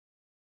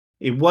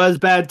 it was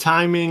bad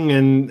timing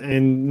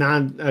and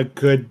not a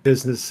good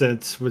business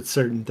sense with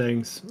certain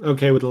things.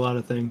 Okay, with a lot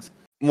of things.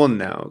 Well,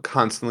 no,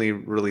 constantly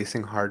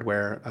releasing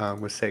hardware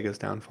was Sega's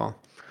downfall.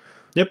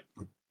 Yep.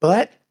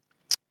 But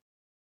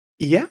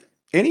yeah.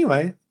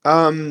 Anyway,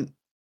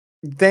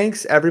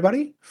 thanks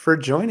everybody for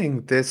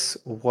joining. This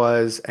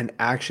was an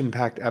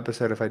action-packed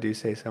episode, if I do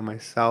say so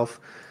myself.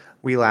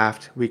 We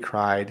laughed, we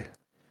cried,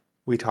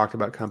 we talked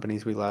about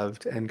companies we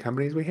loved and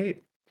companies we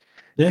hate.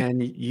 Yeah.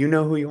 And you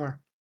know who you are.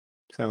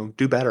 So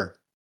do better.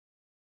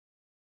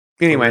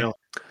 For Anyway, real.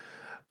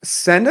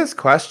 send us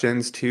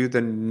questions to the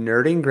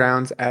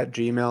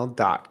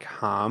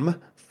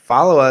nerdinggrounds@gmail.com.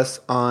 Follow us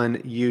on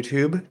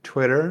YouTube,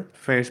 Twitter,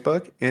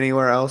 Facebook,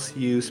 anywhere else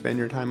you spend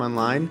your time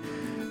online.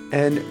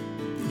 And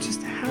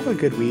just have a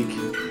good week.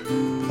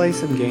 Play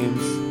some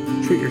games.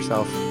 Treat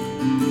yourself.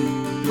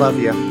 Love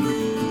you.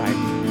 Bye.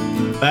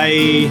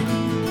 Bye.